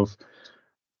sort of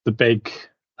the big,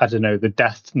 I don't know, the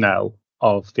death knell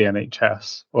of the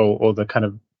NHS, or the kind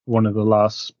of one of the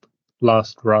last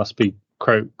raspy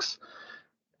croaks,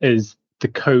 is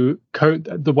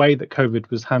the way that COVID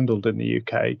was handled in the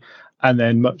UK, and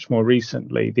then much more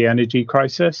recently the energy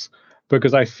crisis,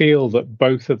 because I feel that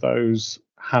both of those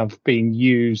have been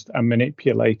used and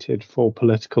manipulated for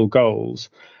political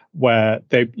goals, where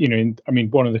they,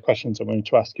 one of the questions I wanted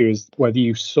to ask you is whether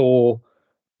you saw,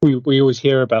 we always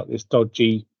hear about this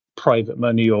dodgy private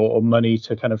money or money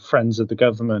to kind of friends of the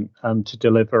government to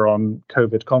deliver on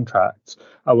COVID contracts.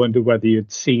 I wonder whether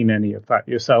you'd seen any of that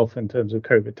yourself in terms of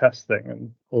COVID testing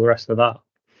and all the rest of that.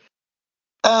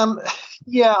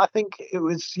 Yeah, I think it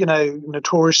was,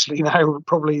 notoriously,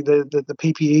 probably the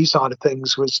PPE side of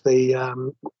things was there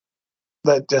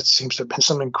seems to have been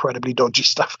some incredibly dodgy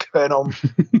stuff going on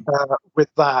with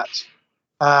that.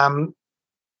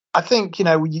 I think,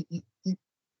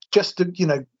 just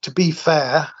to be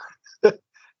fair,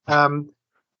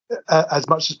 as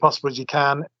much as possible as you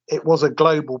can, it was a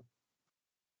global,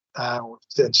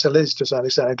 it still is to a certain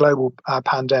extent, a global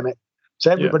pandemic.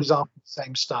 So everybody's after the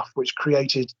same stuff, which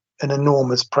created an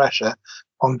enormous pressure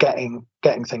on getting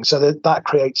things. So that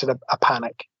created a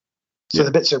panic. So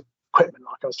the bits of equipment,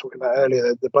 like I was talking about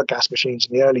earlier, the blood gas machines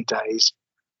in the early days,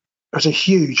 there was a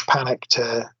huge panic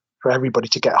for everybody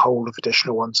to get hold of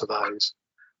additional ones of those.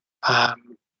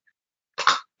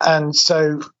 And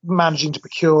so managing to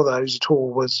procure those at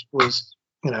all was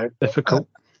difficult.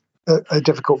 A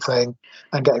difficult thing,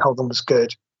 and getting hold of them was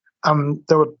good.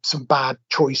 There were some bad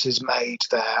choices made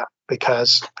there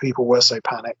because people were so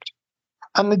panicked,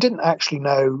 and they didn't actually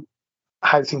know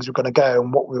how things were going to go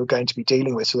and what we were going to be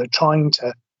dealing with. So they're trying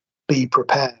to be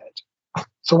prepared.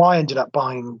 So I ended up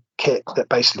buying kit that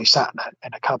basically sat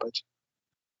in a cupboard.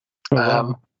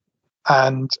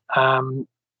 And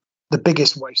the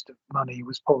biggest waste of money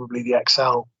was probably the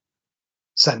Excel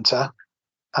Centre.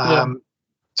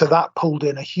 So that pulled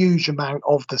in a huge amount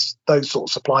of those sort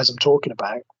of supplies I'm talking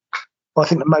about. Well, I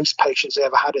think the most patients they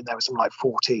ever had in there was something like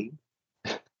 14.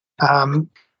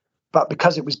 But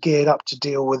because it was geared up to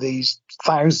deal with these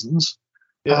thousands,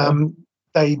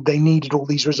 they needed all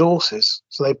these resources.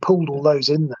 So they pulled all those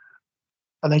in there,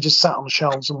 and they just sat on the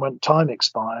shelves and went time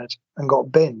expired and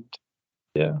got binned.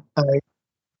 Yeah.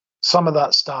 Some of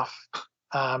that stuff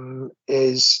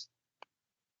is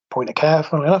point of care,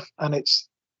 funnily enough, and it's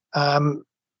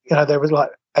there was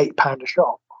like £8 a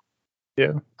shot.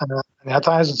 Yeah. And they had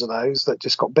thousands of those that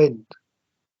just got binned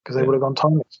because they would have gone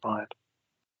time expired.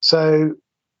 So,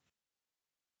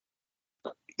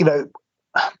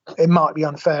 it might be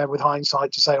unfair with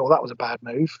hindsight to say, "Oh, that was a bad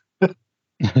move,"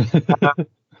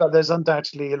 but there's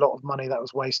undoubtedly a lot of money that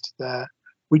was wasted there.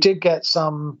 We did get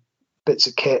some bits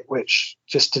of kit which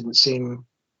just didn't seem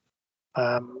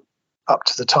up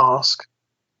to the task,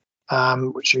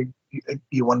 which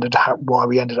you wondered why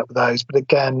we ended up with those. But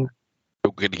again,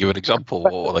 I'm going to give an example,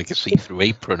 or like a see-through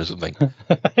apron or something.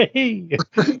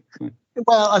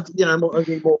 Well,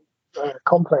 more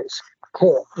complex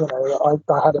kit.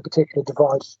 I had a particular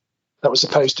device that was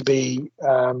supposed to be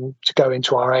to go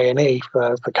into our A&E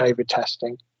for COVID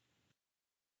testing.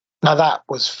 Now that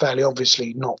was fairly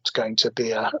obviously not going to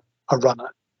be a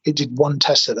runner. It did one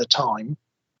test at a time,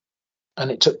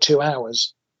 and it took 2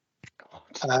 hours.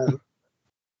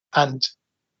 And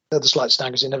the other slight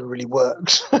snag is it never really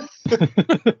worked.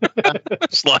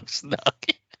 Slight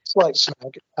snag. Slight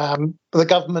snag. But the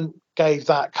government gave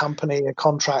that company a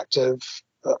contract of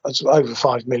over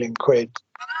 5 million quid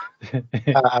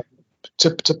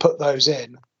to put those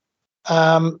in.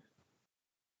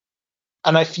 And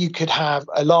if you could have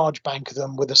a large bank of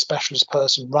them with a specialist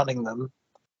person running them,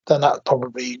 then that's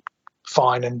probably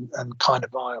fine and kind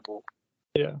of viable.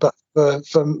 Yeah. But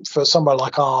for somewhere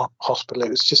like our hospital, it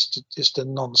was just a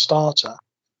non-starter.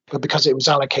 But because it was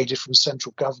allocated from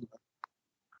central government,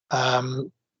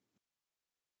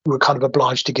 we were kind of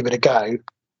obliged to give it a go.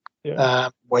 Yeah.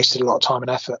 Wasted a lot of time and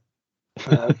effort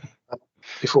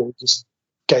before we just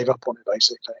gave up on it,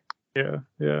 basically. Yeah.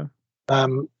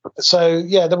 So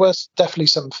yeah, there was definitely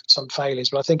some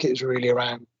failures, but I think it was really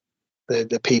around the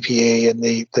PPE and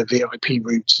the VIP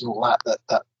routes and all that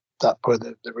were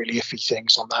the really iffy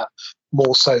things on that,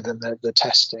 more so than the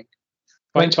testing.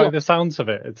 By the sounds of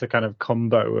it, it's a kind of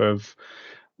combo of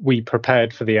we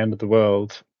prepared for the end of the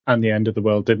world and the end of the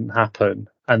world didn't happen,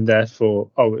 and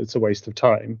therefore, it's a waste of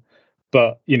time.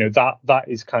 But that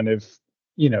is kind of,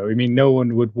 I mean, no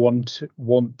one would want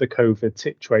the COVID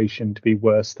situation to be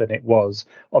worse than it was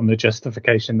on the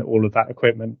justification that all of that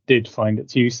equipment did find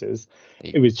its uses.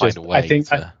 It was just, I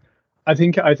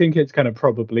think it's kind of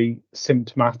probably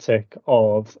symptomatic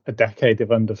of a decade of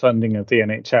underfunding of the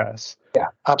NHS. Yeah,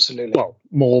 absolutely. Well,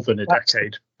 more than a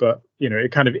decade, but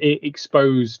it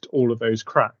exposed all of those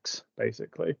cracks,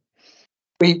 basically.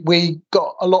 We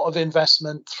got a lot of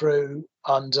investment through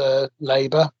under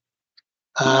Labour,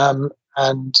 and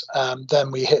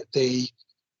then we hit the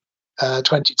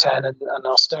 2010 and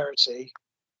austerity,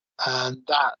 and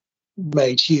that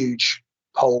made huge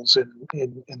holes in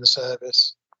the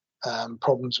service.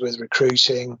 Problems with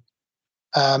recruiting.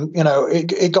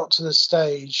 It got to the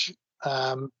stage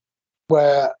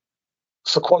where,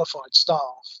 for qualified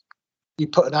staff, you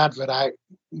put an advert out,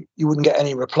 you wouldn't get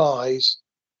any replies.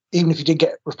 Even if you did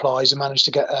get replies and managed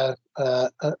to get a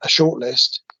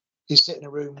shortlist, you sit in a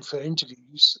room for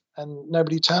interviews and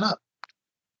nobody turn up.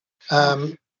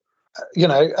 And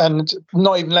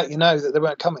not even let you know that they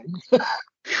weren't coming.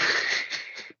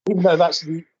 Even though that's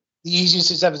the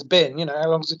easiest it's ever been. How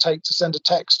long does it take to send a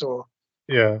text or?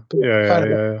 Yeah.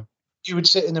 You would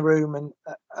sit in the room,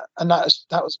 and that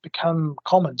was become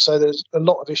common. So there's a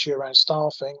lot of issue around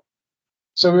staffing.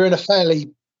 So we were in a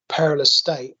fairly perilous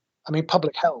state. I mean,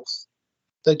 public health,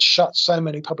 they'd shut so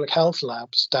many public health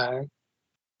labs down,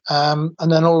 and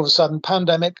then all of a sudden,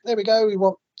 pandemic. There we go. We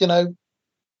want, and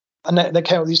they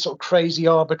came up with these sort of crazy,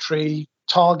 arbitrary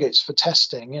targets for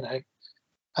testing.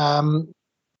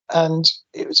 And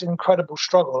it was an incredible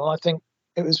struggle. And I think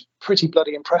it was pretty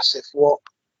bloody impressive what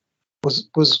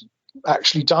was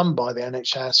actually done by the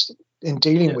NHS in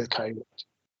dealing with COVID.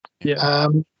 Yeah.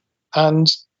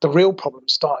 And the real problem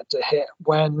started to hit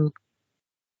when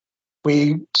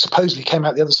we supposedly came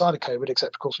out the other side of COVID,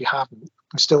 except of course we haven't.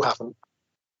 We still haven't.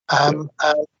 And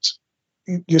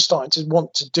you're starting to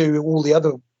want to do all the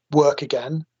other work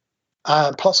again,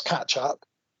 plus catch up,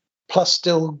 plus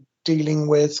still dealing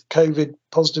with COVID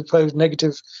positive, COVID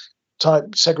negative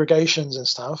type segregations and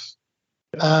stuff.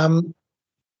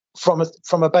 From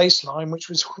a baseline which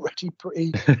was already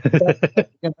pretty,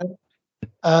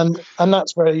 and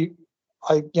that's where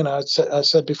I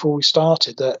said before we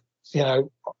started that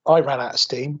I ran out of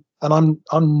steam, and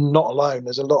I'm not alone.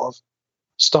 There's a lot of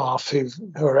staff who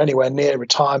are anywhere near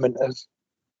retirement have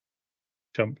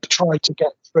tried to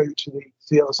get through to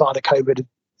the other side of COVID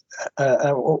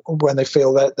when they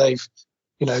feel that they've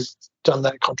done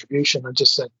their contribution, and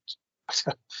just said,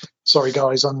 sorry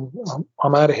guys, I'm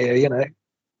out of here. And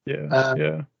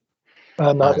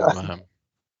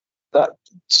that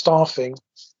staffing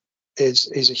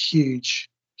is a huge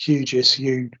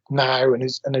issue now, and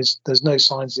there's no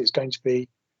signs that it's going to be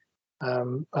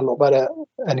a lot better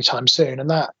anytime soon. And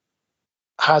that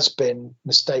has been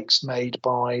mistakes made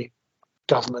by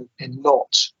government in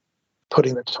not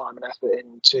putting the time and effort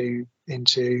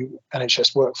into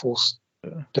NHS workforce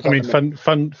development. I mean,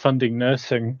 funding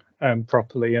nursing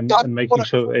properly and making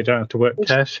sure that they don't have to work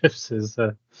care shifts is.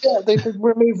 They've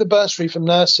removed the bursary from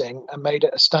nursing and made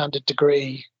it a standard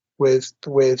degree with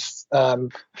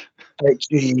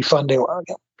HE funding.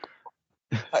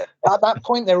 At that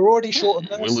point, they were already short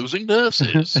of nurses. We're losing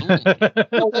nurses.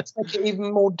 Well, let's make it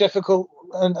even more difficult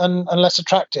and less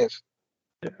attractive.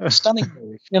 Stunning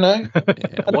move, you know.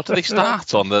 Yeah. What do they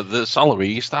start on? The salary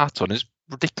you start on is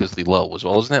ridiculously low as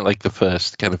well, isn't it? Like the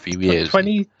first kind of few years.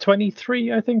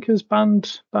 2023, I think, is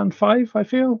band 5. I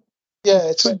feel.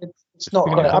 Yeah, it's not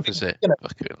Fair great. enough, is it? You know,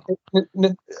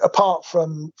 Okay. apart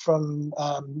from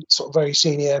sort of very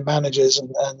senior managers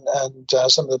and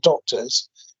some of the doctors,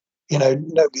 you know,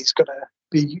 nobody's going to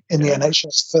be in the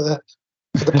NHS for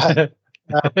the pay.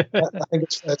 I think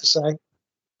it's fair to say.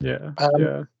 Yeah.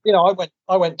 You know,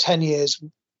 I went 10 years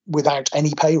without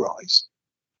any pay rise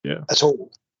at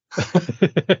all.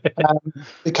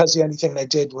 Because the only thing they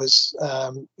did was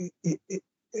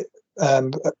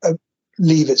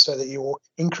leave it so that your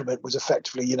increment was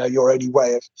effectively, you know, your only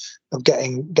way of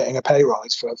getting a pay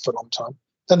rise for a long time.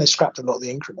 Then they scrapped a lot of the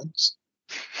increments,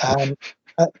 and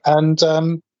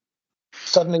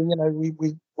suddenly, you know,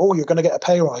 you're going to get a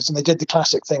pay rise, and they did the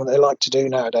classic thing that they like to do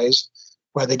nowadays,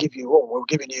 where they give you, we're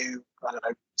giving you, I don't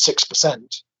know,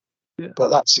 6%, but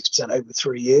that's 6% over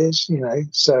 3 years, you know,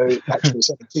 so actually it's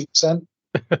only 2%.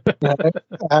 You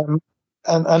know,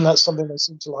 and that's something they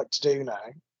seem to like to do now.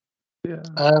 Yeah.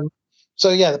 So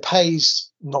yeah, the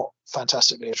pay's not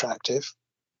fantastically attractive.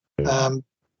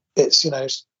 It's, you know,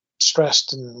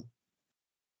 stressed and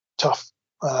tough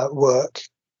work.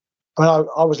 I mean,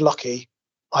 I was lucky.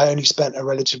 I only spent a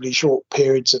relatively short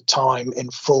periods of time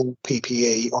in full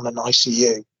PPE on an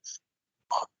ICU.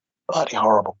 Bloody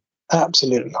horrible,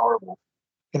 absolutely horrible.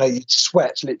 You know, you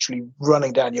sweat literally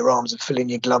running down your arms and filling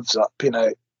your gloves up. You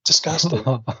know, disgusting.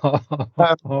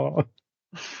 To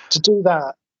do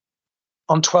that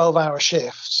on 12-hour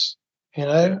shifts, you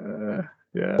know,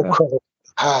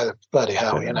 bloody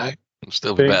hell, you know. It'll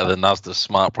still be better than Asda's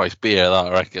Smart Price beer, that,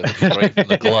 I reckon. Straight from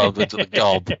the glove into the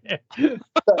gob.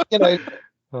 But, you know,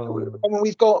 I mean,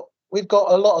 we've got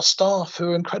a lot of staff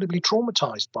who are incredibly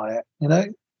traumatized by it, you know.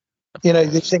 You know,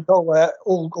 they think, all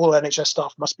NHS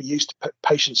staff must be used to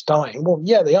patients dying. Well,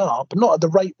 yeah, they are, but not at the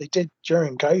rate they did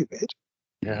during COVID.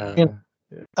 Yeah. You know,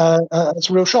 it's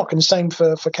a real shock. And the same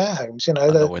for care homes, you know.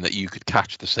 Knowing that you could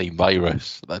catch the same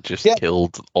virus that just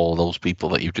killed all those people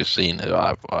that you've just seen.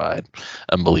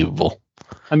 Unbelievable.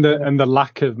 And the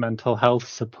lack of mental health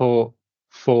support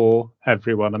for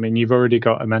everyone. I mean, you've already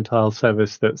got a mental health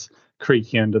service that's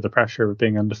creaking under the pressure of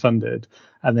being underfunded,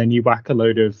 and then you whack a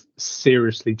load of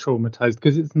seriously traumatized,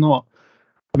 because it's not.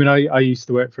 I mean, I used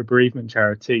to work for a bereavement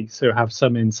charity, so have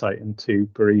some insight into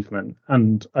bereavement,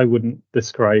 and I wouldn't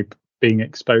describe being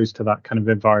exposed to that kind of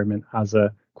environment as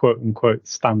a quote unquote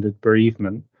standard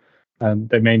bereavement.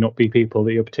 They may not be people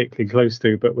that you're particularly close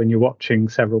to, but when you're watching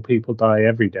several people die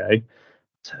every day,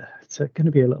 it's going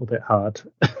to be a little bit hard.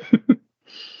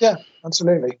 Yeah,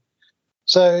 absolutely.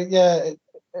 So yeah,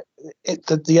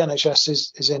 the NHS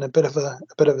is in a bit of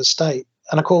a state,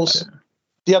 and of course,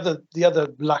 the other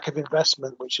lack of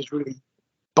investment, which is really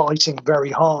biting very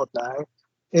hard now,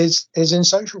 is in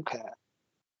social care.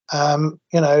 You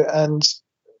know, and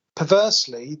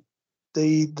perversely,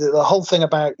 the whole thing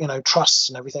about, you know, trusts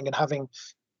and everything, and having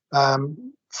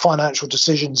financial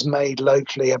decisions made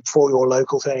locally and for your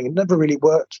local thing, it never really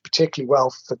worked particularly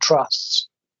well for trusts.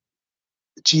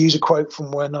 To use a quote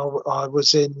from when I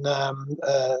was in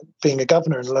being a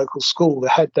governor in a local school, the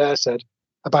head there said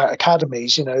about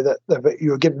academies, you know, that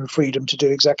you were given freedom to do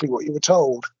exactly what you were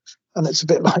told. And it's a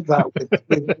bit like that with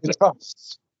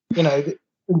trusts. You know,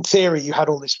 in theory, you had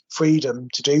all this freedom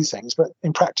to do things, but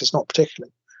in practice, not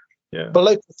particularly. Yeah. But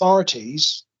local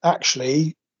authorities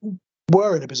actually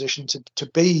were in a position to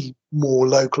be more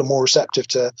local and more receptive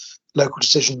to local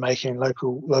decision making and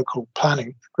local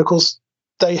planning. But of course,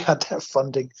 they had their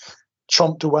funding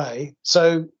chomped away,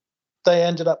 so they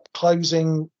ended up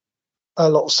closing a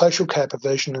lot of social care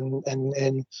provision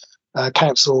in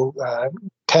council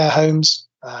care homes,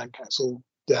 council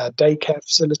daycare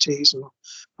facilities,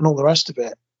 and all the rest of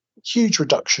it. Huge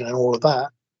reduction in all of that.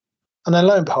 And then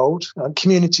lo and behold,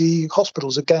 community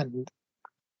hospitals again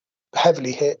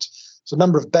heavily hit. So the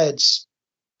number of beds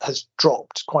has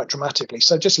dropped quite dramatically.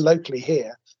 So just locally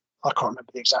here, I can't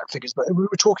remember the exact figures, but we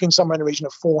were talking somewhere in the region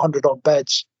of 400 odd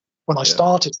beds when I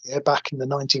started here back in the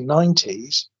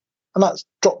 1990s, and that's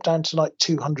dropped down to like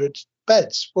 200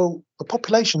 beds. Well, the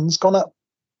population's gone up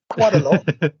quite a lot.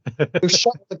 We've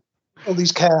shut all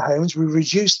these care homes. We've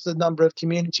reduced the number of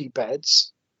community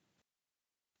beds.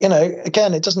 You know,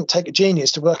 again, it doesn't take a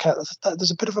genius to work out that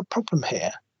there's a bit of a problem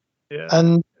here. Yeah.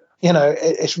 And, you know,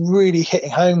 it's really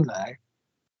hitting home now.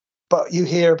 But you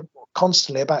hear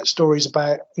constantly about stories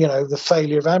about, you know, the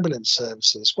failure of ambulance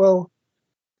services. Well,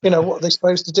 you know, what are they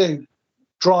supposed to do?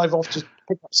 Drive off to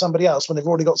pick up somebody else when they've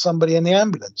already got somebody in the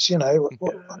ambulance, you know?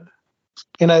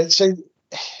 You know, so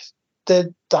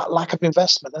that lack of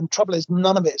investment. And the trouble is,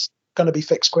 none of it's going to be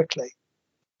fixed quickly.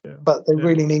 Yeah. But they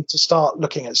really need to start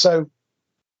looking at. So,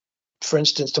 for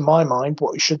instance, to my mind,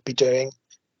 what we should be doing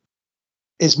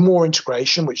is more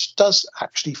integration, which does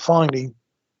actually finally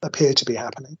appear to be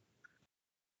happening.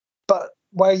 But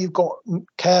where you've got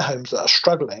care homes that are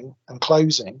struggling and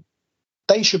closing,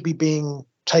 they should be being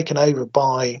taken over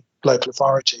by local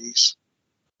authorities.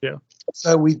 Yeah.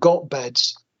 So we've got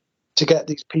beds to get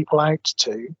these people out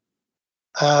to.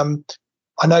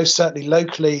 I know certainly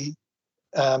locally,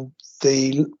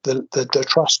 the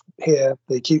trust here,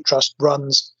 the acute trust,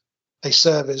 runs a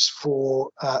service for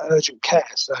urgent care.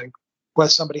 So where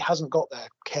somebody hasn't got their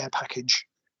care package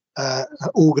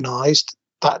organised,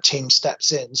 that team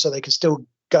steps in, so they can still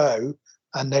go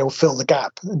and they will fill the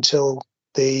gap until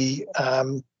the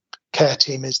care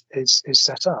team is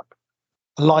set up.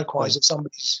 And likewise, if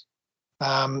somebody's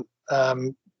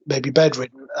maybe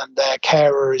bedridden and their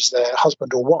carer is their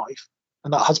husband or wife,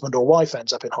 and that husband or wife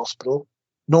ends up in hospital,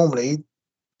 normally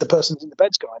the person in the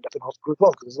bed's going to end up in hospital as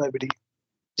well, because there's nobody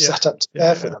set up to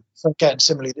care for them. So again,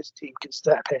 similarly, this team can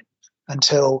step in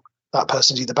until that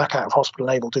person's either back out of hospital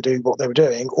and able to do what they were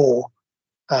doing, or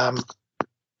a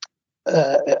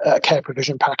care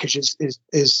provision package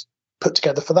is put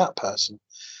together for that person.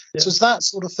 So it's that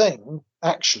sort of thing,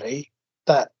 actually,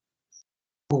 that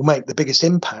will make the biggest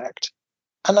impact.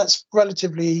 And that's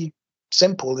relatively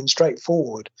simple and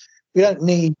straightforward. We don't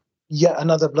need yet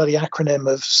another bloody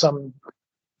acronym of some,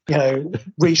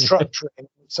 restructuring,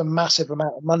 some massive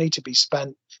amount of money to be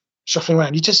spent shuffling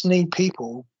around. You just need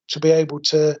people to be able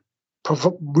to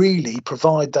really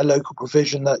provide the local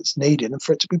provision that's needed and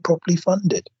for it to be properly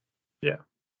funded. Yeah.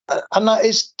 And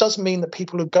that does mean that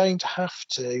people are going to have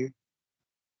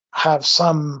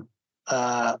some,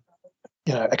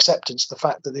 acceptance of the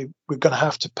fact that we're going to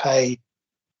have to pay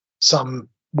some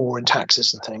more in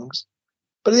taxes and things.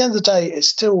 But at the end of the day, it's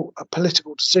still a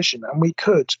political decision, and we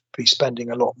could be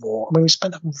spending a lot more. I mean, we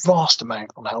spent a vast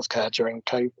amount on healthcare during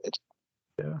COVID,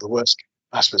 the worst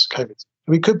aspects of COVID.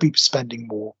 We could be spending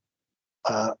more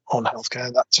on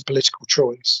healthcare. That's a political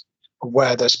choice of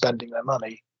where they're spending their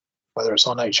money, whether it's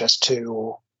on HS2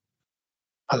 or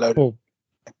a load of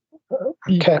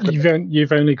care.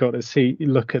 You've only got to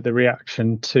look at the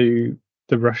reaction to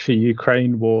the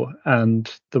Russia-Ukraine war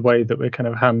and the way that we're kind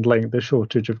of handling the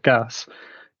shortage of gas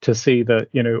to see that,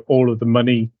 all of the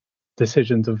money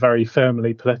decisions are very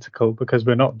firmly political, because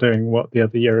we're not doing what the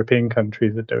other European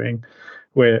countries are doing.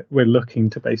 We're looking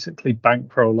to basically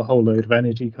bankroll a whole load of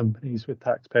energy companies with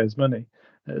taxpayers' money.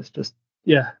 It's just,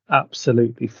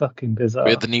 absolutely fucking bizarre.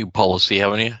 We had the new policy,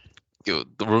 haven't you?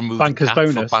 Remove bankers' the cap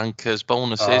bonus for bankers'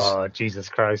 bonuses. Oh, Jesus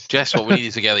Christ. Just what we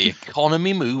need to get the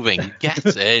economy moving. Get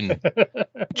in.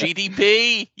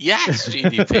 GDP. Yes,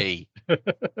 GDP.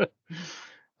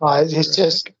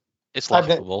 It's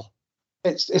laughable.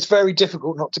 It's very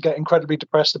difficult not to get incredibly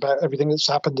depressed about everything that's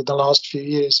happened in the last few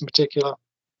years in particular.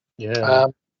 Yeah.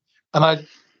 And I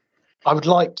would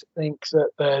like to think that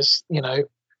there's,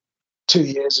 2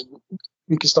 years and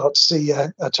we can start to see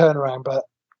a turnaround, but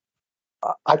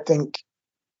I think,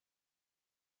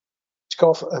 to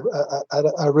go off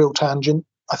a real tangent,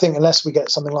 I think unless we get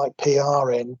something like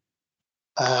PR in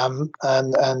and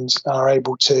are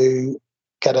able to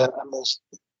get a more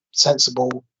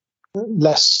sensible,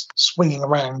 less swinging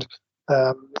around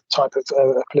type of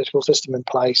political system in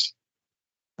place,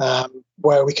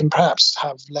 where we can perhaps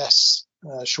have less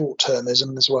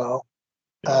short-termism as well.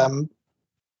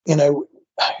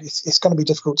 It's going to be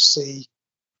difficult to see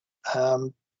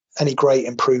any great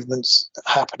improvements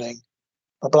happening.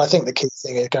 But I think the key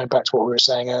thing is, going back to what we were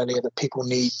saying earlier, that people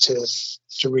need to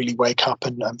really wake up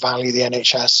and value the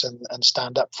NHS and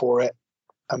stand up for it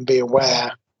and be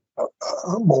aware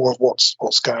more of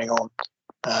what's going on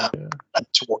and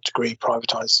to what degree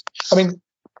privatise. I mean,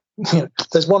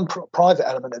 there's one private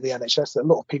element of the NHS that a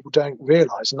lot of people don't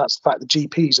realise, and that's the fact that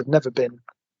GPs have never been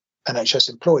NHS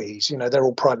employees. They're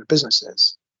all private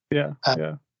businesses. Yeah.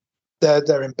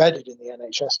 They're embedded in the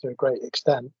NHS to a great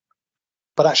extent,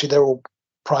 but actually they're all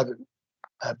private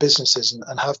businesses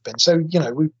and have been. So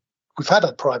we've had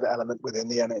a private element within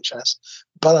the NHS,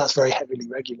 but that's very heavily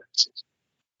regulated.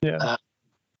 Yeah.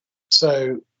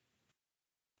 So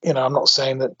I'm not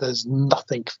saying that there's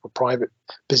nothing for private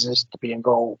business to be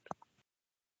involved,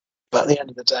 but at the end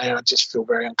of the day, I just feel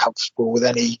very uncomfortable with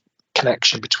any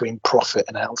connection between profit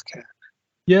and healthcare.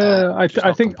 Yeah, I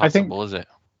think is it?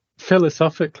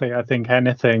 Philosophically, I think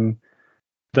anything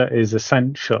that is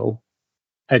essential,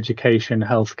 education,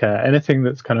 healthcare, anything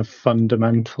that's kind of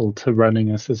fundamental to running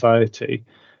a society,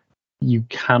 you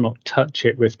cannot touch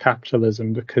it with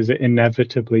capitalism, because it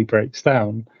inevitably breaks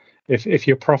down. If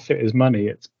your profit is money,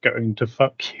 it's going to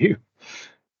fuck you.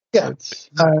 Yeah.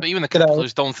 But even the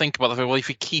capitalists don't think about the fact, well, if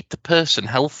you keep the person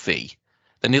healthy,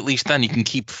 then at least then you can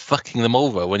keep fucking them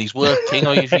over when he's working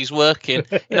or if he's working.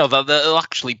 That'll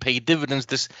actually pay dividends.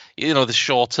 This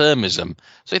short-termism.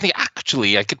 So I think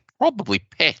actually I could probably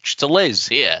pitch to Liz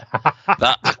here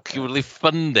that accurately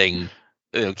funding,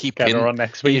 keeping Get her on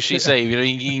next he or week. she say,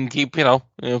 you can keep,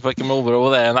 fucking over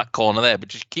there in that corner there, but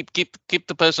just keep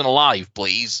the person alive,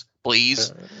 please.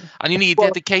 And you need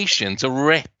dedication to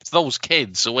rip those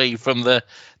kids away from the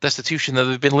destitution that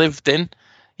they've been lived in.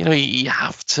 You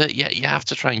have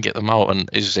to try and get them out, and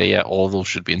as you say, all those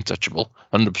should be untouchable,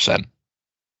 100%.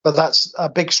 But that's a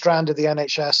big strand of the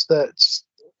NHS that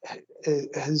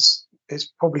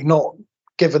is probably not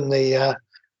given the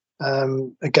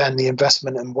again the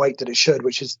investment and weight that it should,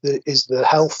 which is the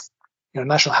health.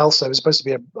 National Health Service is supposed to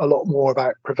be a lot more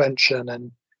about prevention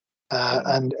and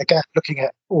again looking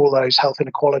at all those health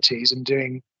inequalities and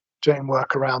doing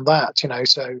work around that.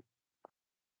 So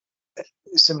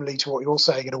similarly to what you're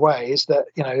saying in a way is that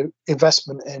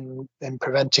investment in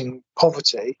preventing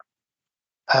poverty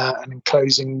and in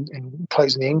closing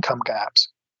the income gaps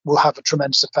will have a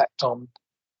tremendous effect on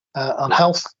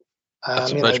health.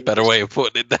 That's a much better way of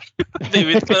putting it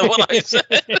than what I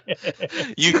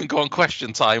said. You can go on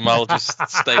question time. I'll just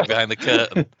stay behind the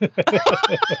curtain.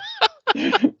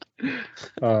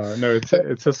 No,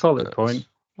 it's a solid point.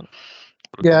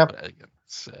 Yeah.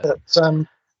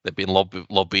 They've been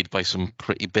lobbied by some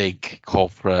pretty big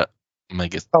corporate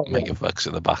mega fucks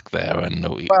in the back there, and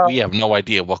we have no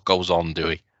idea what goes on, do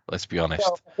we? Let's be honest.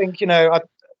 Well, I think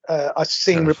I've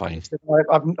seen.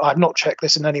 I've not checked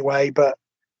this in any way, but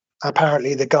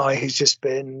apparently the guy who's just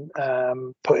been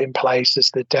put in place as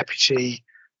the deputy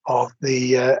of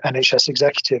the NHS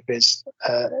executive is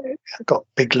got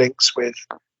big links with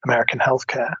American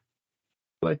healthcare.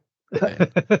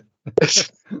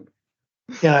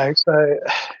 So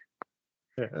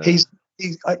he's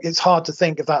it's hard to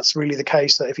think if that's really the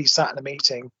case, that if he sat in a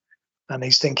meeting and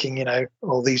he's thinking,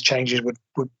 all these changes would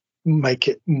make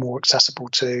it more accessible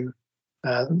to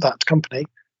that company.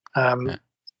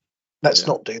 Let's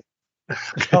not do that.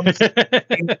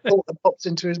 Thought that pops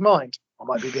into his mind. I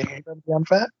might be being incredibly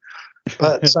unfair,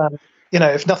 but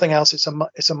if nothing else, it's a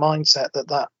mindset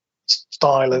that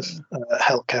style of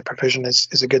healthcare provision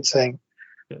is a good thing.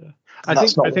 I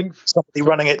think somebody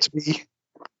running it to be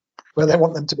where they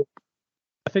want them to be.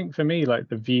 I think for me, like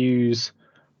the views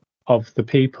of the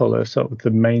people are sort of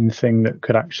the main thing that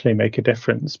could actually make a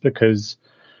difference, because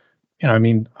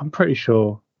I'm pretty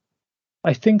sure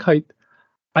I think I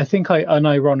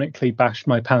unironically bashed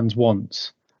my pans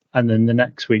once, and then the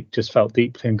next week just felt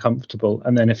deeply uncomfortable,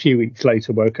 and then a few weeks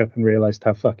later woke up and realized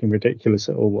how fucking ridiculous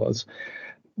it all was.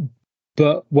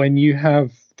 But when you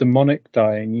have the monarch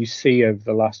die and you see over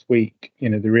the last week,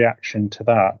 the reaction to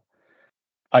that,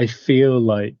 I feel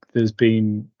like there's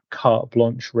been carte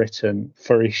blanche written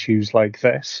for issues like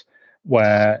this,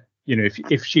 where,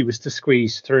 if she was to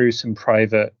squeeze through some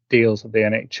private deals at the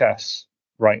NHS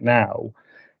right now,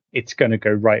 it's going to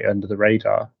go right under the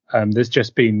radar. There's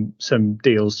just been some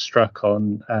deals struck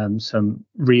on some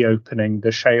reopening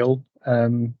the shale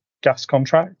gas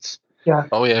contracts. Yeah.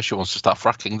 Oh yeah, she wants to start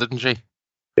fracking, didn't she?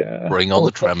 Yeah. Bring on the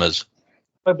tremors.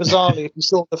 But bizarrely, if you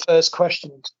saw the first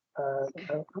question,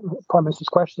 Prime Minister's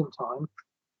question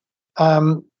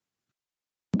time,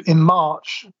 in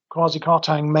March, Kwasi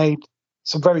Kwarteng made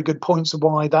some very good points of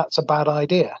why that's a bad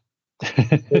idea,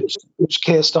 which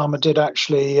Keir Starmer did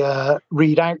actually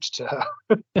read out to her.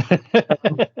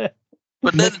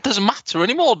 But then it doesn't matter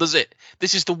anymore, does it?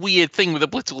 This is the weird thing with the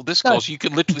political discourse. No. You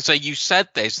can literally say, you said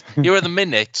this. Here are the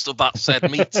minutes of that said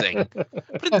meeting.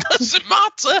 But it doesn't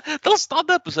matter. They'll stand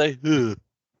up and say,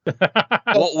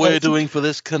 what we're doing for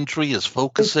this country is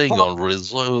focusing on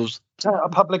reserves. A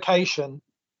publication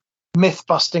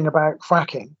myth-busting about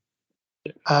fracking,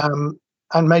 and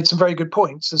made some very good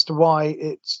points as to why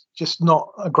it's just not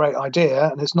a great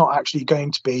idea, and it's not actually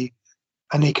going to be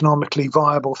an economically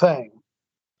viable thing.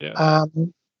 Yeah.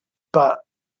 But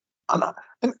and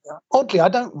oddly, I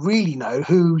don't really know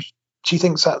who she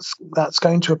thinks that's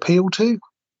going to appeal to.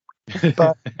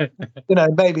 But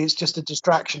maybe it's just a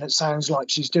distraction. It sounds like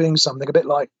she's doing something a bit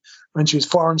like when she was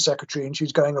Foreign Secretary and she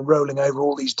was going and rolling over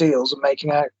all these deals and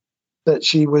making out that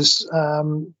she was,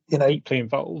 deeply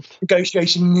involved,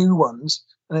 negotiating new ones.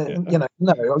 And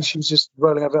no, she was just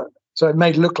rolling over. So it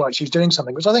made it look like she was doing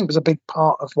something, which I think was a big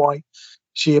part of why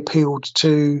she appealed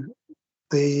to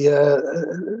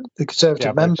the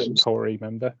Conservative members. Tory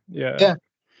member, yeah,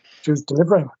 she was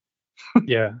delivering.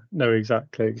 Yeah, no,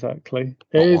 exactly. Not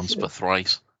once but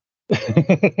thrice.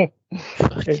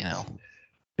 Fucking hell.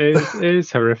 It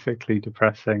is horrifically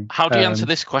depressing. How do you answer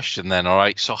this question then? All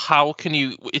right, so how can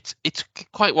you? It's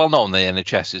quite well known the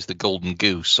NHS is the golden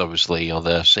goose, obviously, or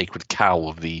the sacred cow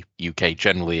of the UK.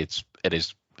 Generally, it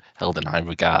is held in high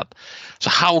regard. So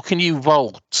how can you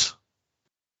vote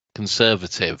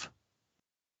Conservative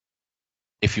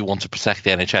if you want to protect the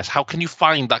NHS? How can you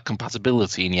find that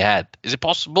compatibility in your head? Is it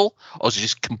possible, or is it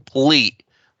just complete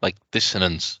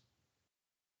dissonance?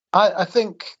 I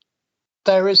think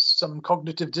there is some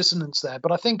cognitive dissonance there,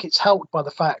 but I think it's helped by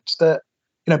the fact that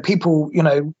people,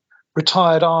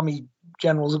 retired army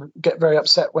generals get very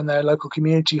upset when their local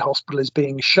community hospital is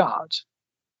being shut,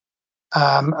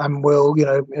 and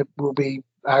it will be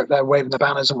out there waving the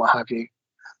banners and what have you.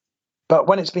 But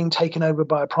when it's being taken over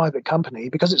by a private company,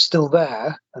 because it's still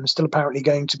there and still apparently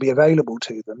going to be available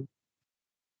to them,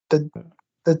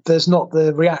 there's not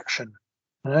the reaction,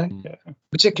 Yeah.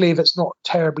 particularly if it's not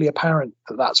terribly apparent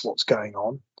that that's what's going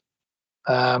on.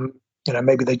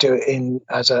 Maybe they do it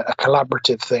as a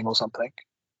collaborative thing or something.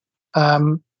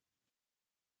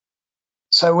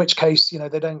 So in which case,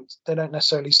 they don't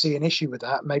necessarily see an issue with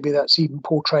that. Maybe that's even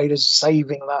portrayed as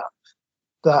saving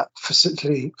that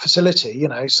facility.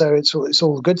 So it's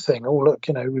all a good thing. Oh, look,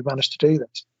 we managed to do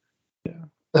this. Yeah.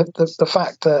 The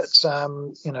fact that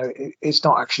it's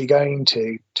not actually going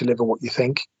to deliver what you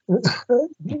think when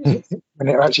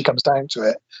it actually comes down to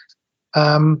it,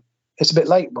 it's a bit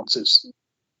late once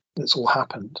it's all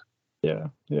happened. Yeah.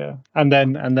 And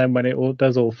then when it all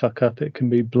does fuck up, it can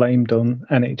be blamed on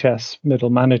NHS middle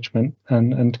management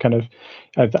and kind of.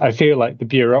 I feel like the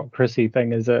bureaucracy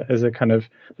thing is a kind of.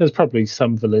 There's probably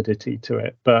some validity to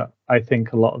it, but I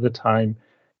think a lot of the time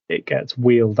it gets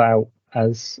wheeled out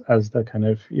as the kind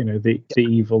of the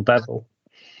evil devil.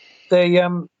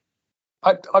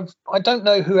 I don't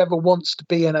know whoever wants to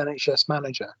be an NHS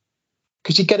manager,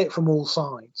 because you get it from all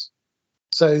sides.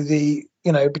 So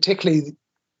particularly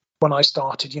when I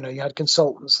started, you had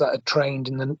consultants that had trained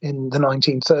in the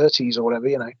 1930s or whatever,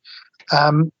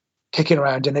 kicking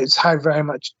around, and it's how very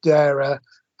much dare a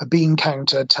bean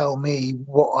counter tell me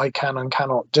what I can and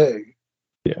cannot do.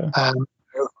 Yeah.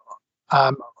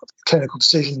 Clinical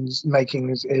decisions making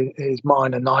is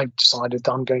mine, and I've decided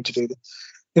that I'm going to do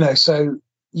this. So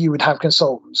you would have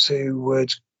consultants who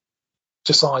would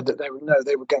decide that they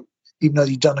were going, even though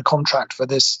you've done a contract for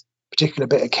this particular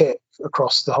bit of kit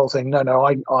across the whole thing. No,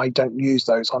 I don't use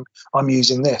those. I'm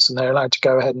using this, and they're allowed to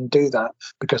go ahead and do that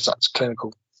because that's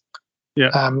clinical.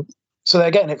 Yeah. So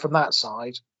they're getting it from that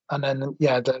side, and then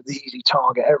the easy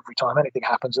target every time anything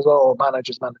happens is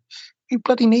managers. You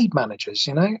bloody need managers,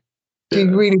 Do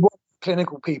you really want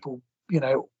clinical people,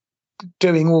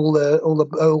 doing all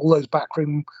those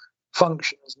backroom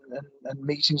functions and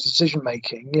meetings, decision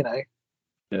making?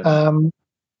 Yeah.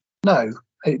 No,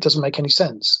 it doesn't make any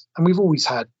sense. And we've always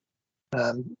had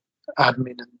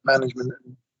admin and management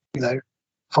and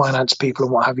finance people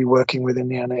and what have you working within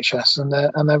the NHS, and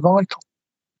they're vital.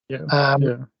 Yeah.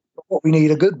 But what we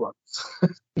need are good ones.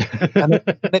 and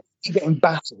if you're getting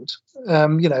battered,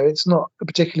 it's not a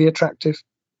particularly attractive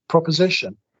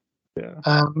proposition.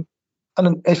 Yeah.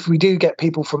 And if we do get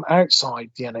people from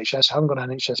outside the NHS who haven't got an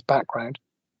NHS background,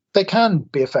 they can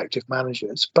be effective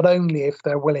managers, but only if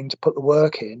they're willing to put the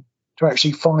work in to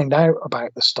actually find out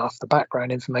about the stuff, the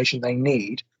background information they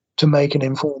need to make an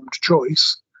informed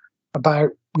choice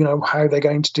about, how they're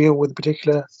going to deal with a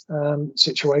particular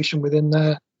situation within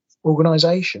their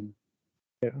organisation.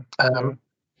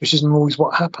 Which isn't always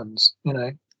what happens.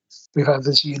 We've had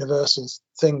this universal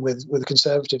thing with the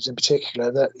Conservatives in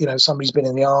particular that somebody's been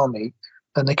in the army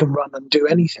and they can run and do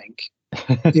anything.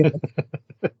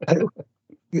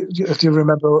 If you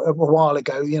remember a while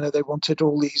ago, they wanted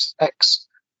all these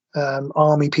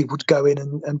ex-army people to go in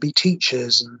and be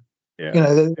teachers, and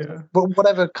but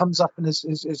whatever comes up and is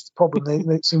the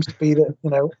problem. It seems to be that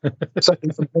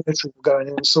something from the military will go in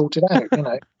and sort it out.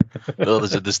 Well,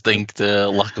 there's a distinct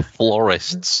lack of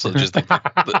florists, so just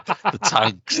the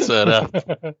tanks turn up.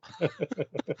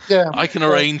 Yeah, I can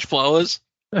arrange flowers.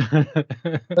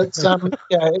 But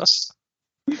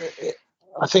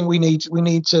I think we need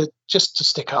to just to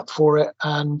stick up for it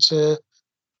and to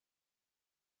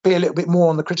be a little bit more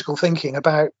on the critical thinking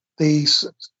about these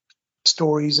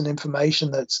stories and information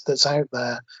that's out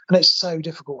there. And it's so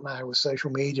difficult now with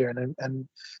social media and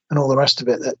all the rest of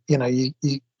it that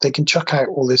they can chuck out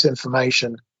all this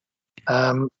information,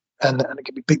 and it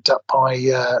can be picked up by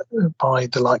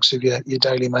the likes of your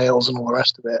Daily Mails and all the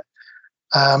rest of it.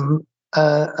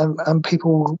 And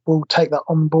people will take that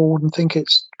on board and think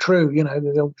it's true,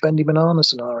 the old bendy banana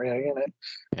scenario,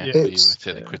 It's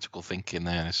the critical thinking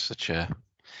there is such an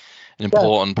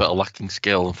important but a lacking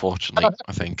skill, unfortunately.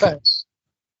 I think.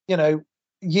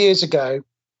 years ago,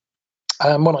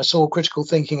 when I saw critical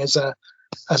thinking as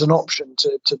an option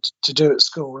to do at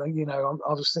school, and I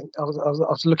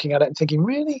was looking at it and thinking,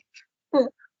 really,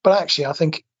 but actually, I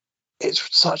think it's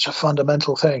such a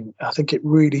fundamental thing. I think it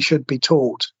really should be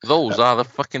taught. Those are the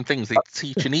fucking things they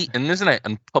teach in eating, isn't it?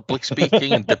 And public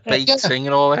speaking and debating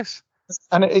and all this.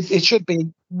 And it should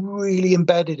be really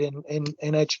embedded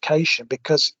in education,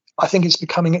 because I think it's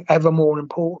becoming ever more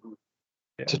important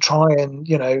to try and,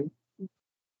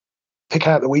 pick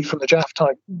out the wheat from the chaff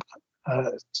type,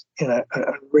 and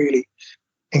really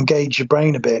engage your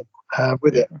brain a bit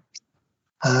with it.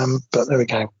 But there we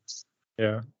go.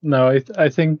 Yeah. No, I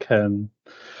think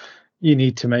you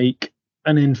need to make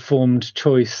an informed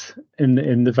choice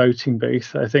in the voting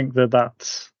booth. I think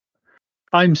that's.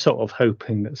 I'm sort of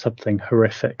hoping that something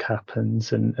horrific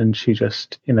happens, and she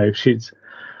just, she's.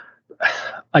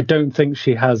 I don't think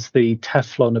she has the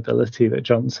Teflon ability that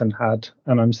Johnson had,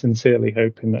 and I'm sincerely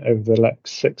hoping that over the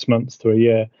next 6 months to a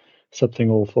year,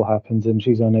 something awful happens and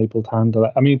she's unable to handle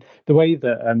it. I mean, the way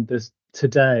that there's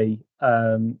today,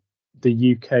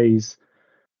 the UK's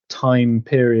time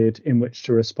period in which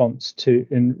to respond to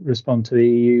the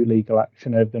EU legal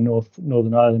action over the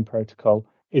Northern Ireland Protocol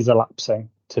is elapsing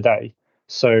today.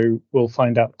 So we'll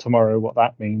find out tomorrow what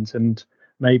that means, and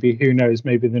maybe, who knows,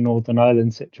 maybe the Northern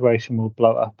Ireland situation will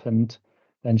blow up and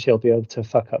then she'll be able to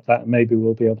fuck up that, and maybe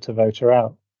we'll be able to vote her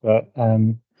out. But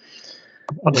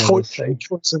unfortunately,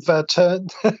 choice of turn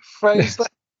phrase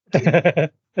there.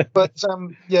 But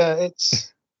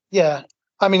it's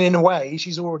I mean, in a way,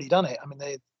 she's already done it. I mean,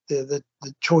 the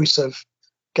choice of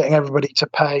getting everybody to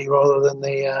pay rather than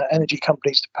the energy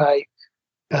companies to pay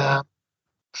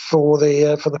for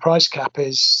the price cap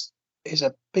is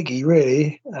a biggie,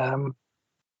 really.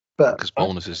 But because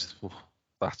bonuses.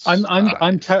 That's.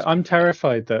 I'm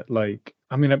terrified that, like,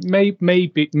 I mean,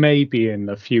 maybe in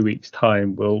a few weeks'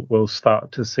 time we'll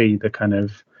start to see the kind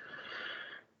of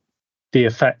the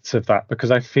effects of that,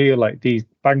 because I feel like these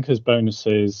bankers'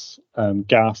 bonuses,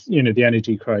 gas, the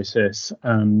energy crisis,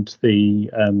 and the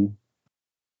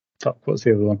what's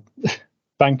the other one?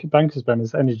 Bankers'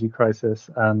 bonus, energy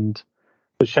crisis, and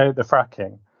the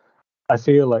fracking. I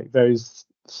feel like those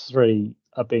three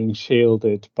are being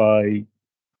shielded by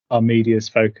our media's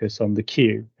focus on the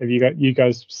queue. Have you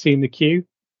guys seen the queue?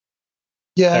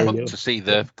 Yeah, to see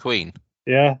the Queen.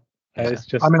 Yeah. It's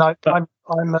just. I mean, I'm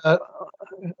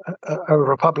a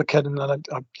Republican, and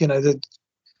the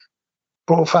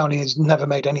royal family has never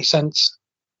made any sense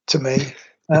to me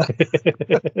at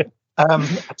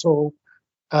all.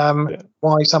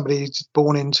 Why somebody who's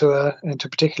born into a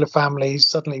particular family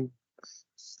suddenly,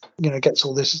 gets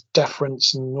all this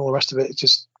deference and all the rest of it. It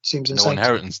just seems insane. No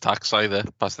inheritance tax either.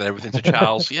 Passing everything to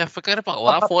Charles. Yeah, forget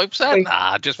about that. 40%.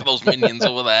 Nah, just for those minions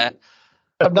over there.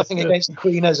 I have nothing against the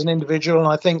Queen as an individual, and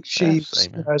I think she's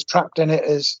as trapped in it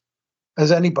as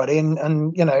anybody,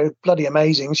 and bloody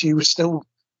amazing. She was still,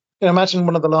 imagine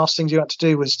one of the last things you had to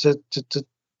do was to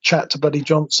chat to bloody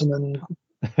Johnson and.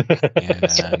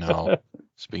 Yeah, I know.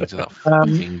 Speaking to that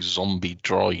fucking zombie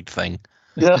droid thing.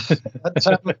 Yeah, but,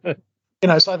 so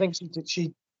I think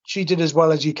she did as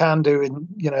well as you can do,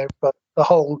 but the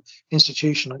whole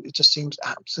institution, it just seems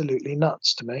absolutely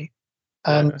nuts to me.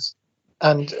 And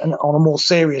on a more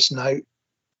serious note,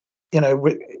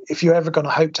 if you're ever going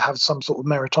to hope to have some sort of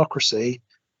meritocracy,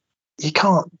 you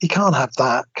can't have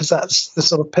that, because that's the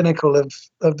sort of pinnacle of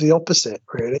the opposite,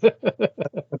 really.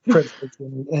 Privilege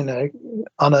and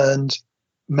unearned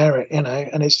merit,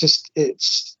 and it's just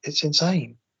it's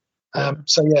insane.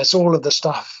 So it's all of the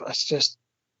stuff. It's just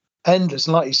endless,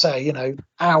 and like you say,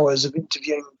 hours of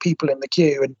interviewing people in the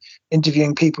queue and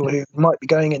interviewing people who might be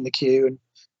going in the queue and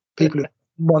people who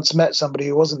once met somebody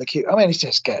who was in the queue. I mean, it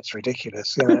just gets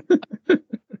ridiculous.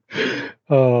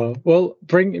 Oh, well,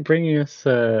 bringing us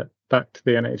back to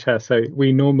the NHS. So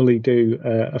we normally do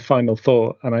a final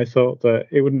thought, and I thought that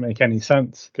it wouldn't make any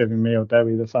sense giving me or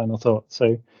Debbie the final thought.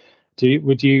 So,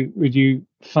 would you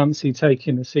fancy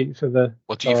taking a seat for the?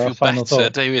 What do you feel better,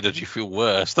 thought? David, or do you feel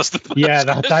worse? That's the first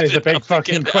that is a big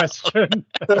fucking question.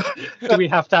 Do we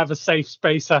have to have a safe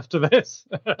space after this?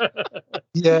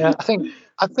 Yeah, I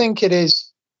think it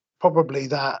is probably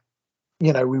that.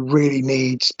 We really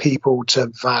need people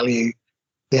to value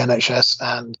the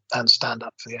NHS and stand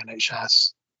up for the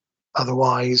NHS.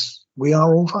 Otherwise, we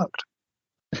are all fucked.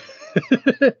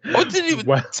 I didn't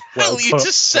even tell you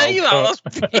to say that.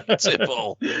 That's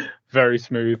beautiful. Very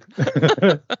smooth.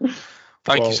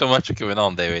 Thank you so much for coming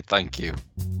on, David. Thank you.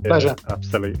 Pleasure.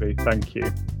 Absolutely. Thank you.